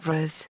Federal de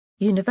ʒeʻɾajs,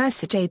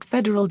 Universidade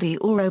Federal de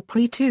Ouro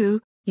Preto,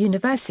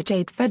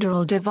 Universidade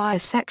Federal de Via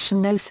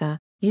Seccionosa,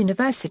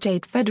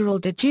 Universidade Federal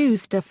de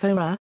Juiz de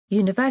Fora,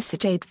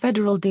 Universidade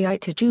Federal de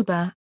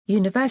Itajuba,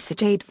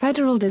 Universidade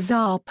Federal de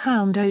São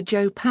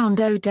João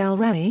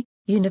del-Rei,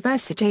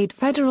 Universidade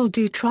Federal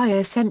do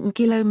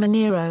Tricentennial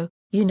Mineiro,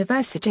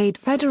 Universidade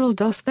Federal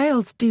dos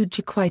Vales do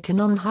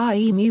Jequitinhonha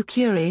e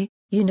Mucuri,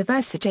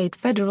 Universidade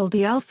Federal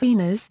de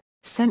Alfenas,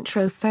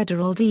 Centro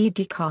Federal de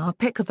Educar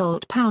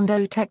Picavolt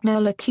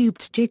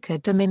Tecnologia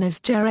de Minas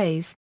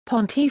Gerais,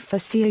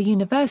 Pontifícia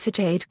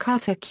Universidade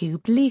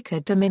Católica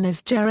de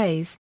Minas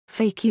Gerais,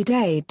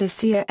 Faculdade de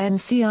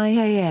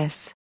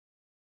Ciências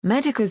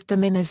Médicas de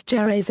Minas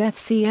Gerais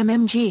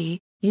FCMMG,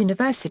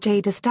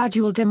 Universidade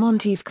Estadual de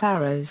Montes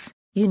Claros,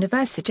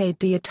 Universidade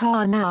de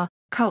Eternã,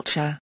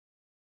 Culture.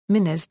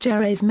 Minas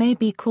Gerais may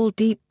be called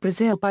Deep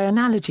Brazil by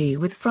analogy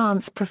with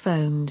France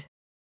profound.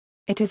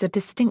 It is a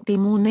distinctly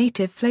more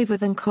native flavor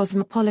than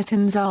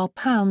cosmopolitan São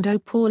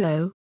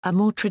Paulo, a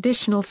more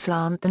traditional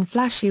slant than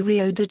flashy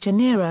Rio de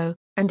Janeiro,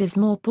 and is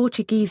more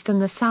Portuguese than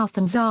the south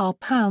and São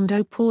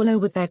Paulo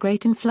with their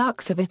great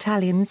influx of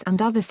Italians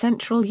and other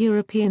Central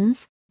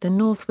Europeans, the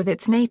north with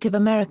its Native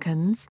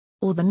Americans,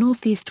 or the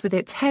northeast with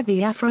its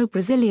heavy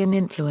Afro-Brazilian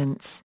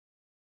influence.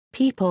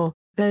 People,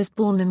 those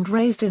born and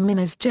raised in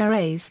Minas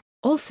Gerais,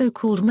 also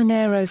called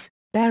Mineiros,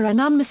 bear an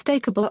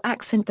unmistakable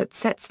accent that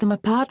sets them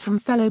apart from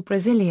fellow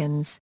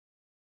Brazilians.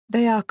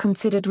 They are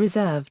considered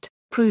reserved,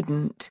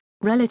 prudent,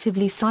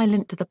 relatively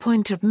silent to the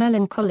point of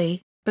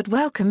melancholy, but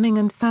welcoming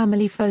and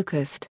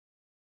family-focused.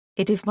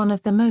 It is one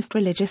of the most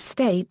religious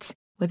states,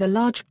 with a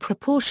large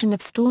proportion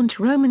of staunch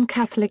Roman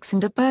Catholics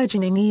and a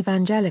burgeoning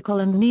evangelical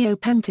and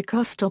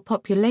neo-Pentecostal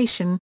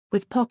population,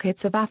 with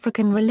pockets of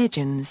African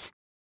religions.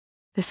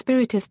 The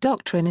Spiritist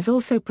doctrine is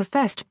also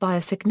professed by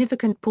a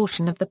significant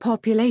portion of the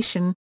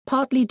population,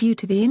 partly due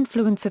to the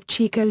influence of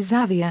Chico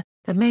Xavier,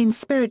 the main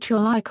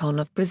spiritual icon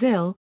of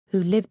Brazil,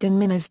 who lived in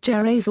Minas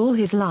Gerais all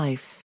his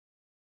life.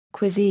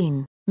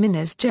 Cuisine.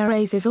 Minas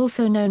Gerais is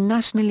also known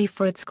nationally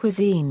for its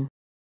cuisine.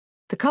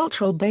 The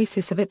cultural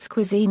basis of its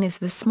cuisine is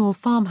the small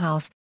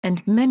farmhouse,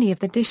 and many of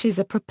the dishes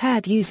are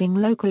prepared using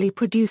locally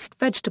produced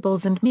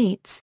vegetables and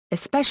meats,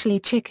 especially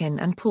chicken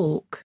and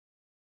pork.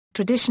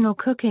 Traditional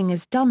cooking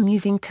is done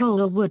using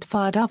coal or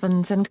wood-fired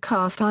ovens and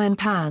cast-iron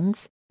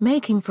pans,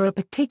 making for a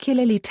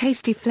particularly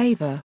tasty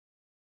flavor.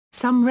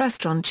 Some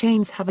restaurant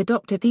chains have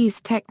adopted these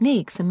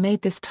techniques and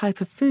made this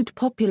type of food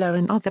popular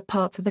in other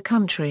parts of the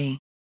country.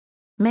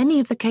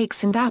 Many of the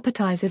cakes and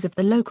appetizers of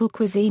the local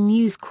cuisine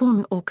use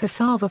corn or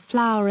cassava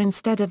flour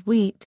instead of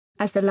wheat,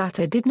 as the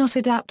latter did not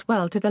adapt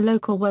well to the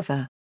local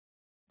weather.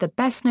 The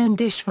best-known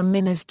dish from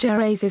Minas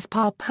Gerais is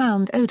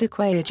pão de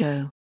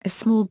queijo. a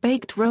small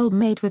baked roll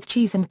made with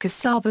cheese and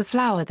cassava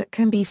flour that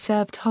can be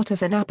served hot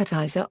as an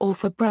appetizer or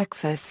for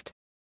breakfast.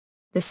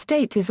 The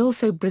state is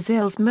also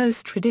Brazil's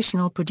most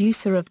traditional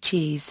producer of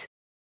cheese.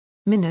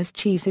 Minas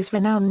cheese is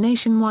renowned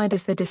nationwide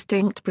as the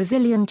distinct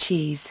Brazilian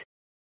cheese.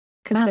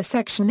 Canada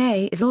Section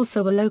A is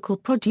also a local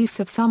produce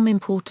of some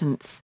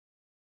importance.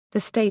 The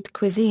state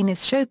cuisine is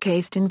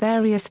showcased in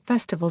various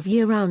festivals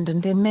year-round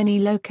and in many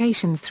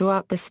locations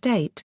throughout the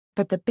state,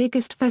 but the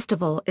biggest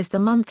festival is the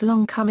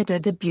month-long Comida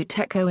de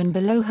Boteco in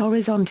Belo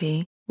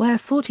Horizonte, where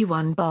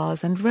 41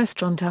 bars and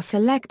restaurants are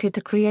selected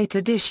to create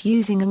a dish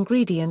using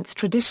ingredients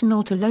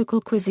traditional to local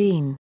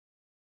cuisine.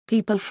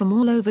 People from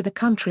all over the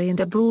country and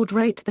abroad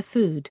rate the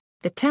food,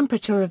 the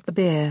temperature of the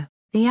beer,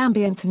 the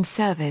ambience and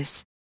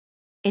service.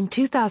 In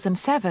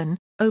 2007,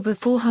 over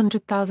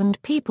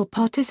 400,000 people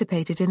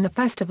participated in the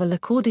festival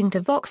according to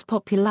Vox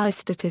Populi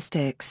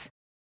statistics.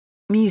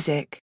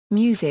 Music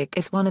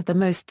is one of the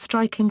most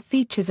striking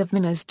features of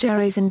Minas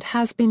Gerais and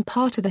has been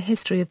part of the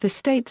history of the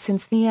state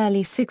since the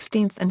early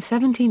 16th and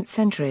 17th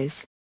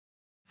centuries.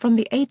 From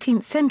the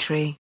 18th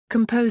century,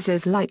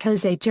 composers like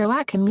José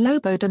Joaquim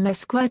Lobo de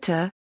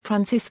Mesquita,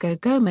 Francisco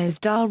Gomes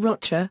da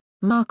Rocha,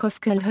 Marcos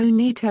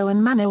Quilhonito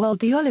and Manuel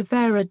de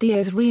Oliveira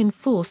Dias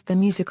reinforced the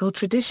musical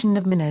tradition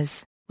of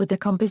Minas, with the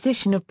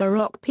composition of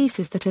Baroque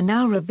pieces that are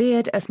now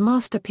revered as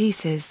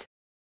masterpieces.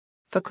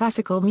 For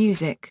classical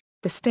music,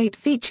 the state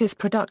features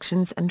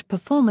productions and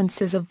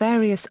performances of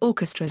various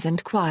orchestras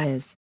and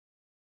choirs.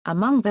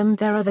 Among them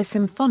there are the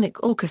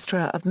Symphonic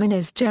Orchestra of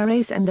Minas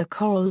Gerais and the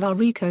Choral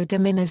Laurico de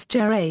Minas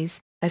Gerais,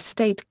 a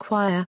state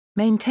choir,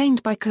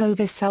 maintained by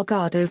Clovis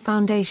Salgado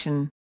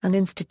Foundation, an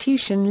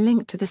institution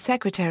linked to the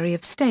Secretary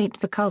of State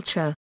for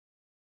Culture.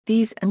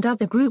 These and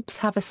other groups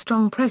have a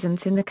strong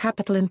presence in the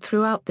capital and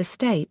throughout the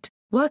state,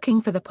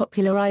 working for the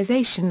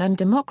popularization and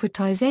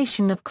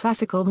democratization of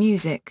classical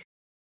music.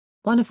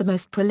 One of the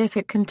most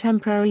prolific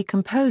contemporary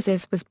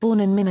composers was born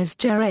in Minas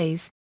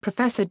Gerais,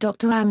 Professor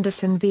Dr.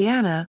 Anderson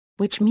Viana,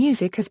 which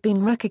music has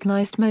been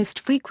recognized most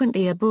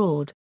frequently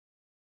abroad.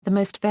 The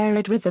most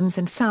varied rhythms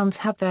and sounds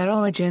have their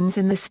origins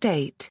in the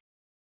state.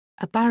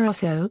 A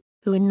Barroso,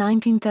 who in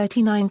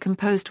 1939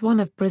 composed one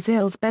of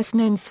Brazil's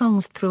best-known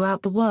songs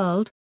throughout the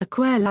world,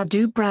 Aquela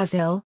do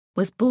Brasil,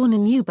 was born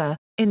in Uba,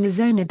 in the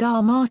Zona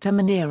da Mata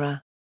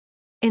Mineira.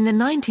 In the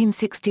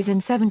 1960s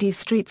and 70s,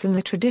 streets in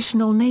the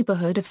traditional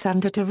neighborhood of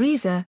Santa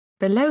Teresa,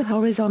 Belo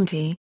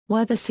Horizonte,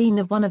 were the scene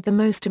of one of the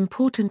most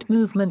important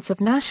movements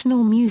of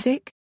national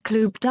music,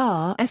 Clube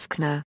da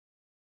Esquina.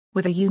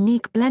 With a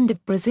unique blend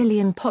of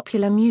Brazilian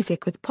popular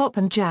music with pop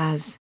and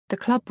jazz, the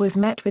club was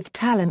met with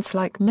talents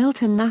like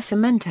Milton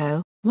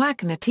Nascimento,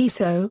 Wagner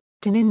Tiso,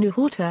 Toninho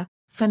Horta,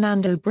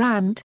 Fernando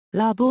Brandt,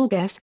 La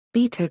Borges,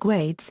 Beto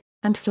Guedes,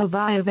 and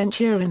Flavio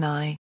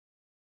Venturini.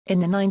 In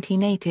the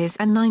 1980s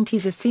and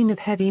 90s, a scene of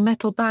heavy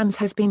metal bands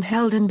has been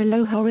held in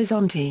Belo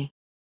Horizonte.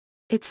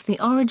 It's the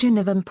origin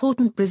of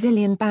important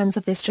Brazilian bands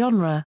of this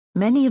genre,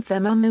 many of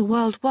them unknown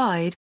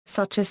worldwide,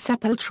 such as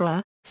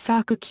Sepultura,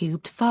 Saco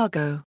Cubed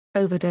Fargo,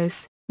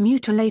 Overdose,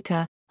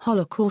 Mutilator,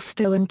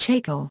 Holocausto and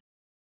Chacal.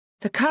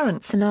 The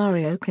current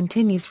scenario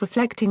continues,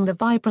 reflecting the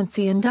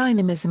vibrancy and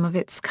dynamism of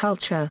its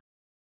culture.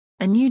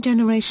 A new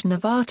generation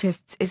of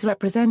artists is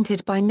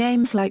represented by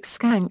names like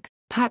Skank,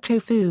 Pacho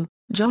Fu,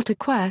 Jota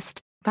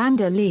Quest,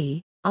 Vanda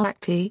Lee,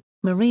 Arcti,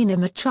 Marina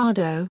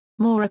Machado,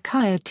 Maura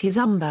Coyote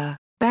Zumba,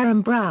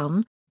 Baron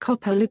Brown,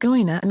 Copo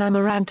Lagoina and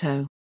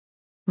Amaranto.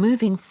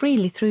 Moving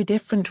freely through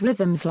different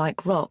rhythms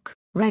like rock,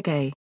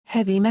 reggae,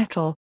 heavy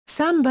metal,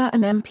 samba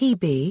and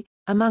MPB,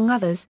 among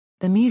others,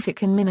 the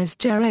music in Minas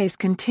Gerais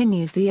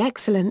continues the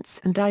excellence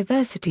and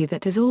diversity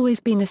that has always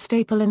been a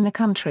staple in the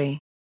country.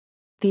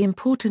 The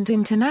important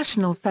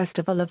International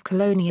Festival of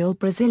Colonial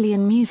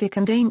Brazilian Music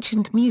and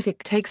Ancient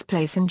Music takes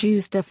place in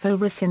Juiz de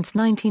Fora since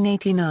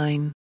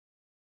 1989.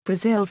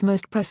 Brazil's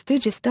most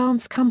prestigious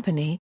dance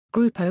company,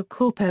 Grupo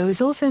Corpo,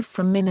 is also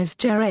from Minas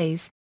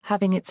Gerais,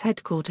 having its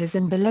headquarters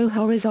in Belo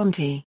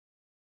Horizonte.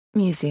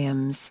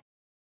 Museums: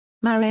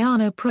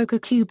 Mariano Proca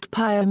Cubed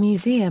Pio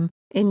Museum,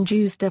 in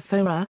Juiz de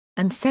Fora,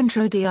 and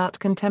Centro de Arte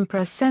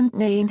Contemporânea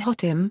Centenário in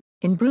Hotim,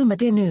 in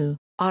Brumadinho,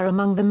 are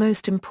among the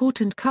most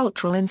important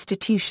cultural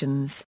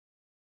institutions.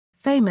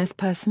 Famous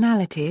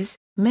personalities: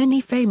 many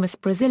famous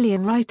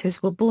Brazilian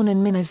writers were born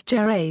in Minas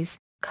Gerais: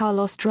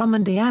 Carlos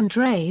Drummond de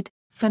Andrade,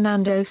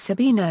 Fernando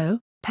Sabino,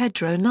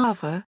 Pedro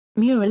Nava,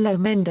 Murilo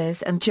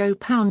Mendes and Joe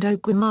Poundo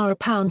Guimara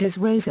Poundes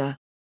Rosa.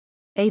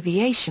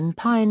 Aviation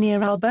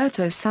pioneer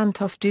Alberto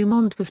Santos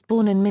Dumont was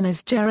born in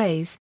Minas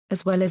Gerais,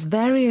 as well as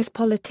various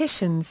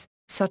politicians,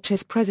 such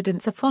as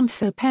Presidents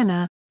Afonso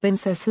Pena,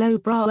 Venceslau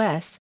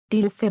Braz,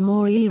 Delfim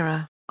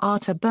Moreira,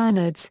 Arthur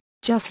Bernardes,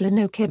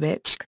 Juscelino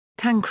Kubitschek,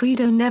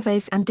 Tancredo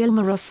Neves and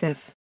Dilma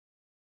Rousseff.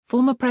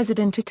 Former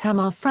President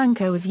Itamar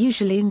Franco is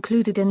usually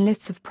included in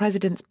lists of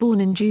presidents born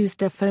in Juiz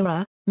de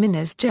Fora,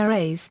 Minas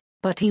Gerais,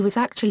 but he was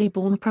actually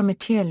born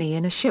prematurely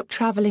in a ship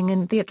traveling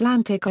in the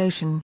Atlantic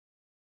Ocean.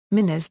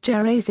 Minas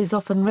Gerais is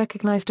often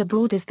recognized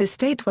abroad as the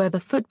state where the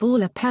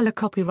footballer Pelé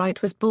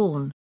Copyright was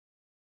born.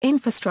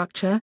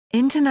 Infrastructure: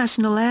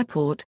 international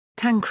airport,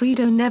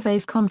 Tancredo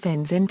Neves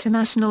Confins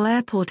International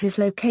Airport is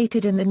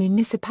located in the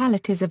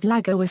municipalities of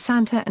Lagoa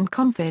Santa and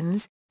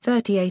Confins,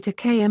 38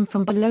 km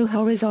from Belo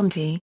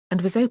Horizonte,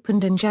 and was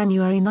opened in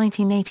January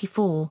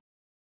 1984.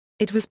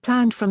 It was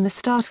planned from the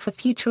start for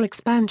future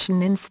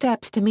expansion in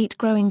steps to meet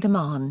growing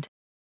demand.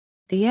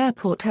 The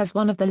airport has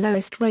one of the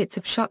lowest rates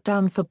of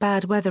shutdown for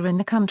bad weather in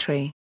the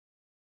country.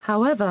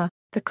 However,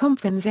 the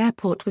Confins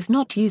Airport was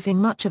not using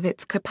much of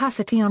its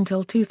capacity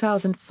until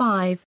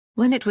 2005,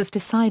 when it was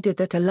decided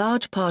that a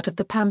large part of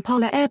the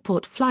Pampulha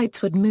Airport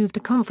flights would move to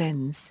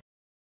Confins.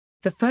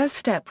 The first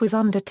step was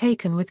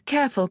undertaken with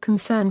careful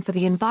concern for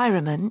the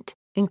environment,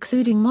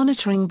 including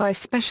monitoring by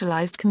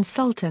specialized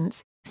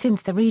consultants,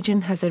 since the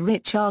region has a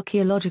rich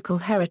archaeological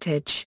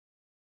heritage.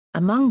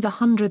 Among the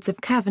hundreds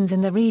of caverns in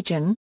the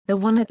region, the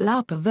one at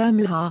Lapa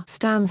Vermelha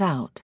stands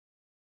out.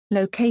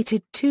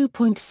 Located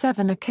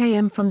 2.7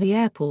 km from the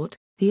airport,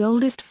 the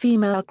oldest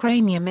female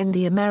cranium in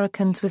the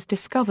Americas was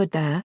discovered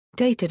there,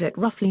 dated at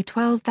roughly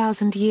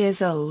 12,000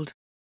 years old.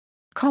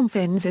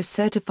 Confins is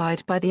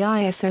certified by the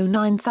ISO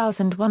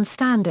 9001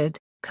 standard,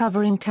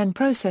 covering 10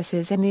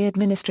 processes in the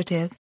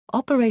administrative,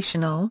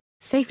 operational,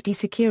 safety,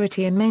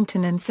 security and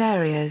maintenance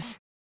areas.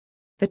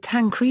 The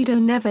Tancredo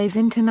Neves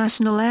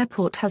International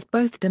Airport has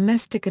both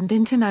domestic and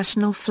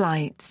international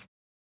flights.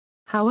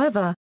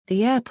 However,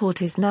 the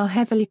airport is now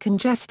heavily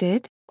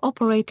congested,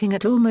 operating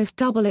at almost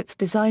double its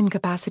design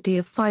capacity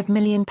of 5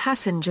 million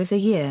passengers a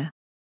year.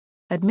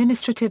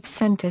 Administrative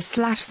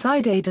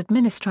Center/Cidade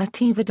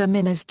Administrativa de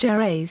Minas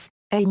Gerais,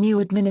 a new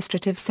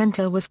administrative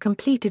center was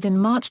completed in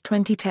March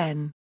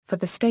 2010, for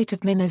the state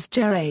of Minas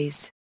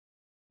Gerais.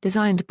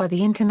 Designed by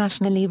the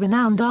internationally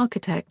renowned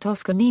architect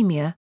Oscar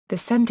Niemeyer, the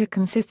center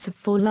consists of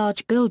 4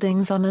 large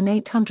buildings on an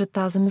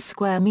 800,000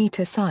 square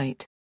meter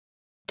site.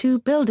 2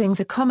 buildings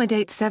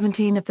accommodate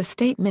 17 of the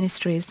state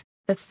ministries,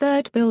 the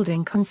third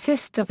building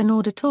consists of an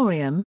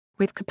auditorium,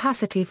 with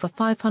capacity for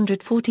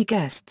 540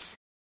 guests.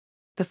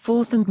 The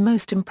fourth and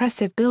most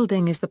impressive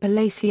building is the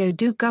Palacio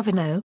do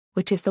Governo,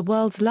 which is the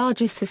world's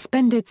largest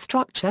suspended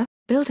structure,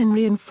 built in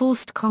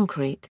reinforced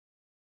concrete.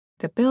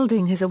 The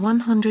building has a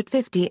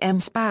 150 m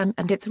span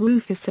and its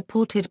roof is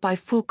supported by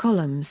 4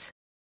 columns.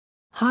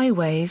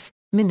 Highways.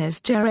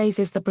 Minas Gerais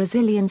is the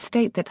Brazilian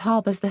state that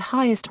harbors the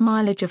highest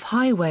mileage of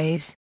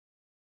highways.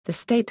 The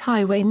state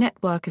highway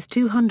network is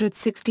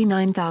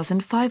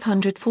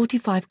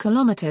 269,545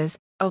 kilometers,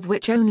 of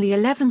which only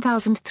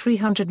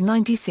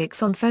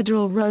 11,396 on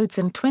federal roads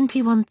and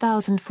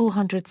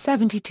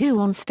 21,472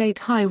 on state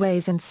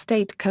highways and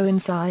state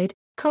coincide,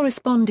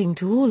 corresponding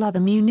to all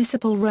other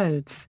municipal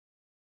roads.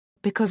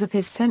 Because of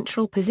his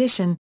central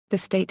position, the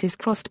state is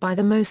crossed by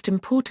the most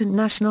important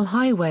national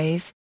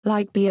highways,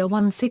 like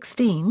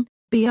BR-116,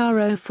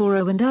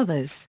 BR-040 and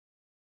others.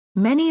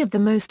 Many of the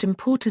most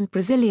important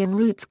Brazilian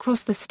routes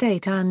cross the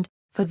state and,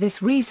 for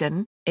this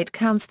reason, it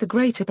counts the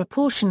greater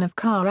proportion of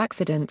car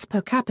accidents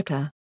per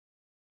capita.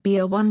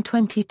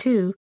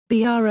 BR-122,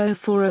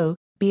 BR-040,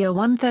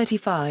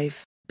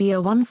 BR-135,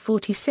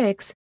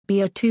 BR-146,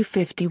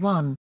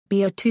 BR-251,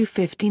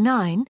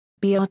 BR-259,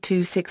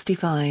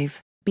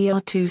 BR-265,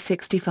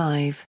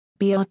 BR-265,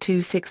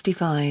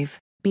 BR-265,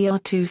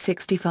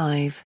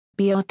 BR-265,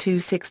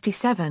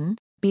 BR-267,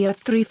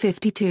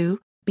 BR-352,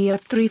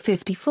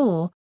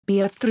 BR-354,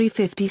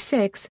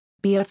 BR-356,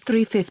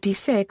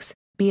 BR-356,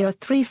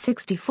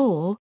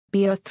 BR-364,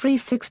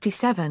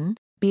 BR-367,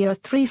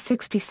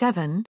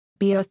 BR-367,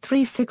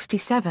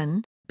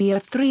 BR-367,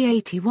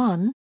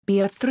 BR-381,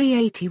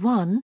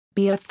 BR-381,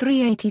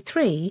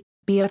 BR-383,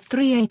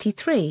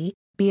 BR-383,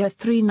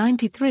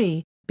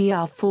 BR-393,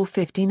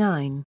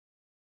 BR-459,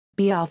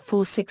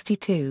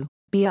 BR-462,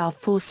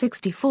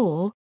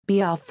 BR-464,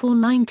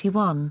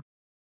 BR-491.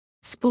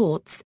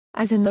 Sports.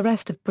 As in the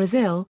rest of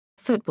Brazil,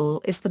 football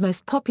is the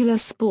most popular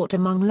sport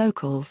among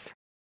locals.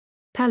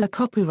 Pelé,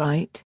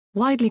 copyright,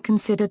 widely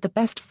considered the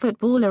best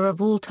footballer of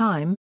all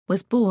time,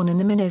 was born in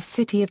the Minas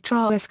city of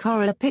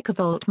Trás-os-Carros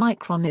Picavolta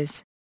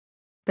Micrones.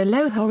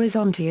 Belo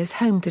Horizonte is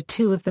home to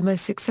 2 of the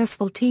most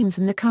successful teams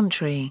in the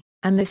country,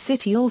 and the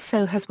city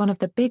also has one of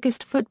the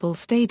biggest football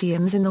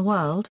stadiums in the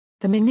world,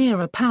 the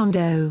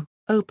Mineirão,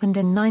 opened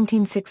in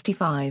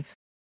 1965.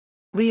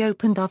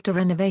 Reopened after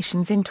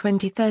renovations in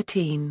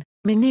 2013,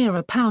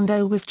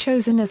 Mineirão was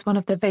chosen as one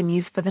of the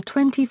venues for the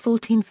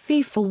 2014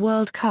 FIFA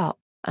World Cup,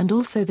 and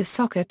also the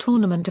soccer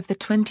tournament of the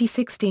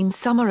 2016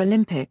 Summer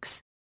Olympics.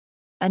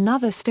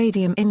 Another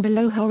stadium in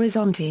Belo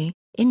Horizonte,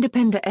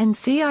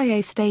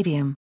 Independência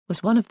Stadium,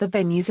 was one of the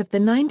venues of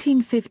the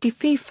 1950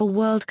 FIFA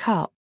World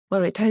Cup,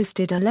 where it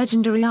hosted a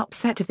legendary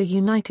upset of the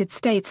United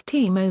States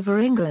team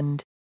over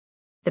England.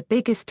 The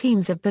biggest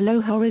teams of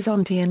Belo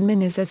Horizonte and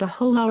Minas as a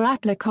whole are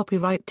Atlas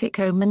copyright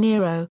Tico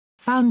Mineiro,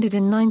 founded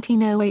in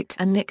 1908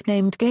 and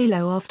nicknamed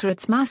Galo after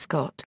its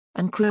mascot,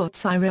 and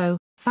Cruzeiro,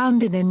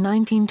 founded in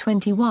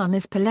 1921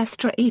 as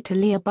Palestra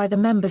Italia by the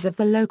members of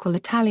the local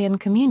Italian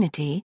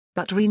community,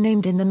 but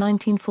renamed in the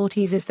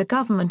 1940s as the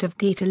government of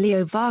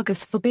Getulio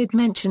Vargas forbid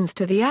mentions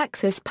to the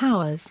Axis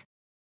powers.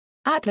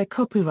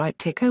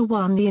 Atlético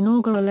won the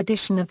inaugural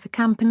edition of the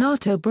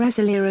Campeonato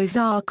Brasileiro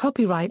ʒeʻＲajs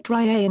Copyright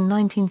Rie in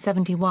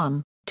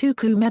 1971.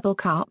 Tucu Medal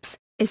Cups,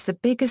 is the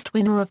biggest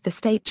winner of the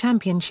state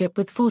championship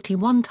with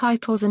 41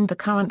 titles and the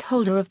current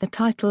holder of the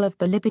title of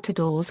the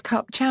Libertadores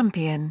Cup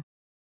champion.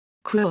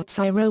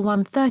 Cruzeiro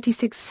won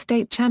 36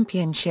 state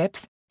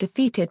championships,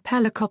 defeated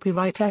Pela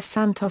Copyright S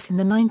Santos in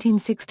the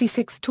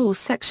 1966 Tour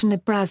section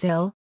of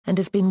Brazil, and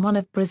has been one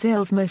of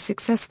Brazil's most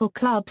successful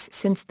clubs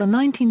since the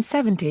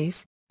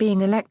 1970s,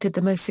 being elected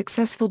the most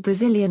successful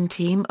Brazilian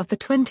team of the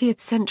 20th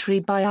century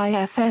by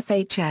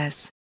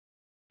IFFHS.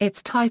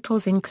 Its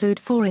titles include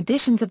 4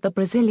 editions of the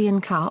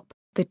Brazilian Cup,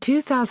 the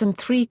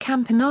 2003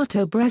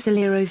 Campeonato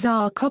Brasileiro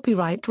ʒeʻRajs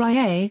Copyright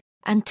Rie,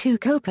 and 2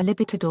 Copa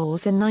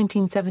Libertadores in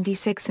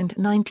 1976 and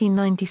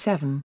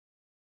 1997.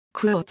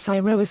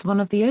 Cruzeiro is one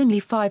of the only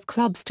 5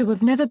 clubs to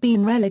have never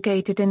been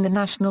relegated in the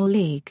National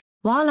League,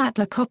 while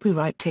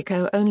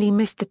Atlético only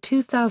missed the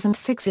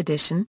 2006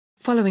 edition,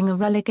 following a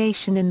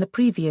relegation in the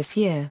previous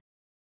year.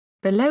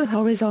 Belo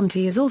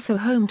Horizonte is also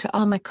home to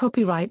Arma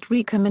Copyright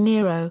Rica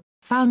Mineiro,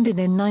 founded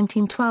in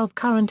 1912,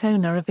 current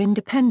owner of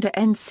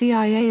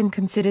Independencia and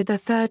considered the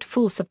third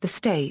force of the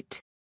state.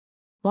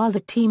 While the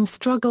team's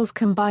struggles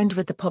combined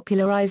with the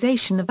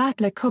popularization of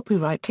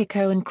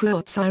Atlético and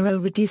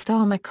Cruzeiro reduced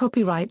Arma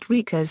Copyright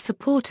Rica's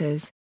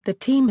supporters, the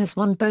team has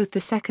won both the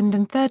second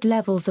and third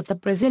levels of the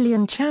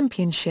Brazilian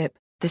Championship,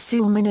 the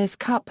Sul-Minas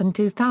Cup and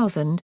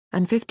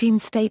 2015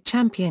 state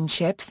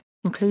championships,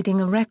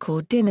 including a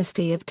record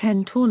dynasty of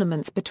 10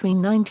 tournaments between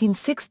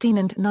 1916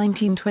 and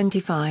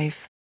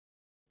 1925.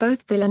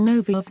 Both Vila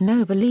Nova of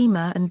Nova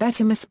Lima and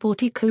Betim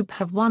Esporte Clube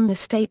have won the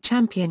state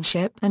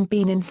championship and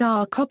been in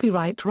ʒeʻRajs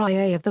Copyright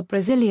Rie of the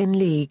Brazilian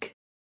League.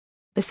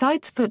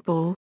 Besides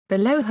football,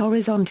 Belo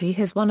Horizonte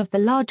has one of the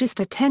largest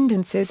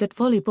attendances at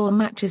volleyball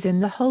matches in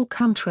the whole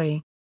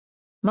country.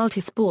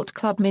 Multisport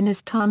club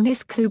Minas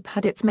Gerais Clube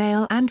had its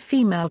male and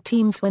female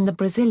teams win the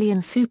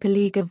Brazilian Super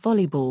League of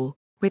Volleyball,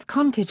 with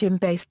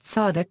contingent-based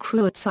Sada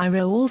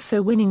Cruzeiro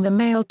also winning the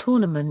male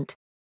tournament.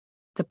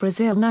 The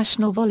Brazil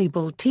national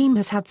volleyball team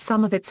has had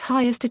some of its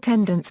highest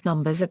attendance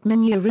numbers at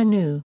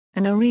Mineirão,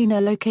 an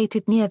arena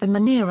located near the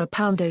Mineiro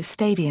Poundo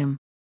Stadium.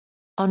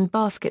 On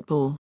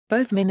basketball,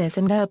 both Minas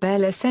and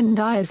ʻŌrbeľa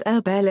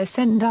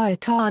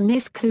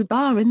Tennis Club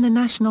are in the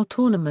national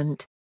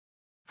tournament.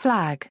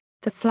 Flag.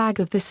 The flag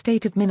of the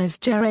state of Minas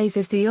Gerais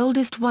is the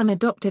oldest one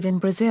adopted in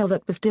Brazil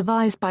that was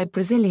devised by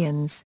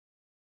Brazilians.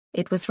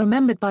 It was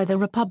remembered by the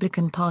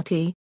Republican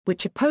Party,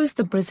 which opposed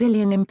the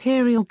Brazilian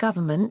imperial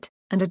government,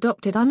 and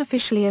adopted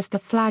unofficially as the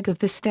flag of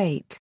the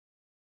state.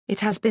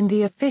 It has been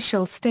the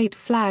official state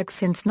flag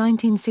since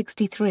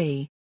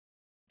 1963.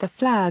 The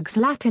flag's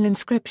Latin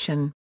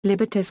inscription,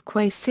 Libertas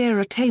quae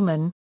sera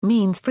tamen,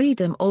 means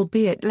freedom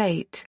albeit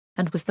late,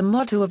 and was the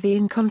motto of the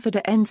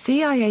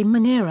Inconfidência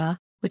Mineira,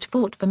 which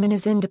fought for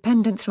Minas'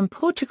 independence from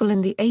Portugal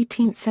in the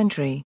 18th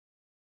century.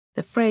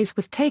 The phrase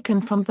was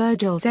taken from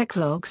Virgil's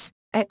Eclogues,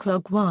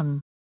 Eclogue 1.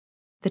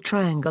 The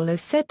triangle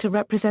is said to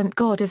represent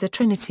God as a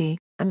trinity,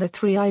 and the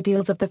 3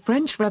 ideals of the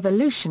French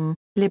Revolution,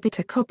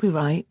 liberté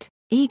copyright,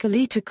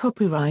 égalité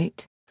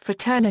copyright,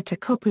 fraternité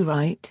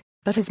copyright,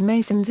 but as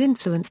Masons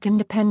influenced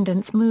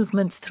independence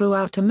movements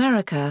throughout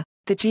America,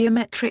 the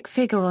geometric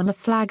figure on the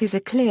flag is a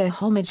clear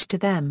homage to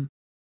them.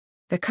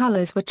 The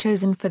colors were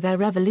chosen for their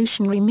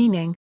revolutionary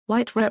meaning.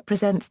 White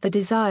represents the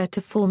desire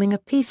to forming a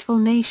peaceful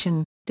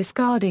nation,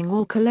 discarding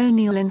all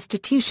colonial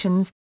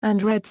institutions,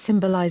 and red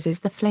symbolizes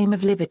the flame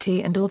of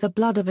liberty and or the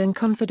blood of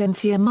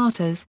Inconfidência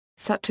martyrs,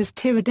 such as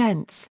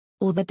Tiradentes,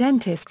 or the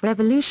dentist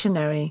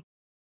revolutionary.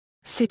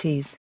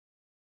 Cities.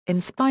 In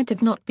spite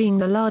of not being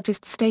the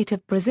largest state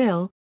of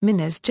Brazil,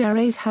 Minas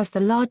Gerais has the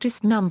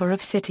largest number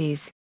of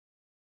cities.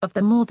 Of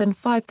the more than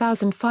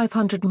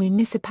 5,500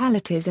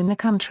 municipalities in the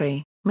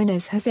country,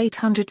 Minas has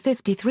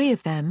 853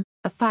 of them,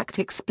 a fact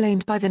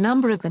explained by the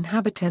number of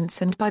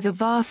inhabitants and by the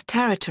vast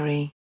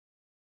territory.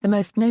 The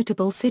most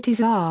notable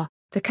cities are,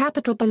 the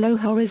capital Belo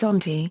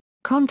Horizonte,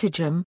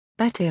 Contagem,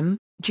 Betim,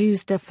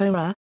 Juiz de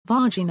Fora,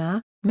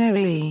 Varginha,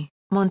 Merií,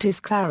 Montes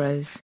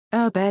Claros,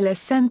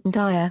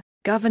 ʻŌrbeļa,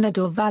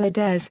 Governador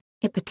Valadares,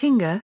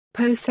 Ipatinga,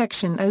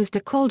 Poços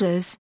de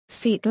Caldas,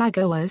 Sete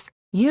Lagoas,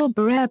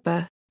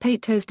 Uberaba,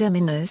 Patos de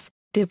Minas,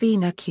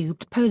 Divina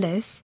Cubed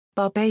Polis,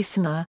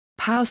 Barbacena,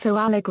 Pouso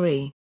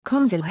Alegre,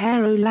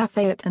 Conselheiro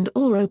Lafayette and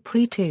Ouro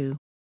Preto.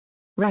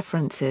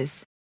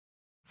 References.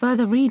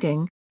 Further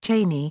reading,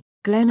 Cheney,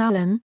 Glenn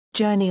Allen,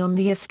 Journey on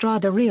the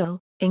Estrada Real,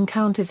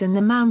 Encounters in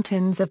the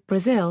Mountains of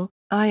Brazil,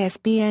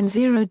 ISBN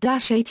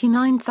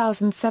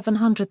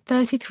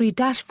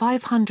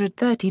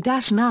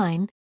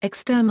 0-89933-530-9,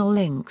 external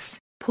links,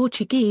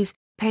 Portuguese,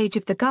 page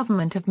of the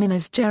Government of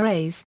Minas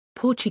Gerais,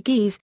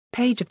 Portuguese,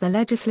 page of the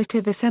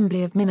Legislative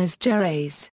Assembly of Minas Gerais.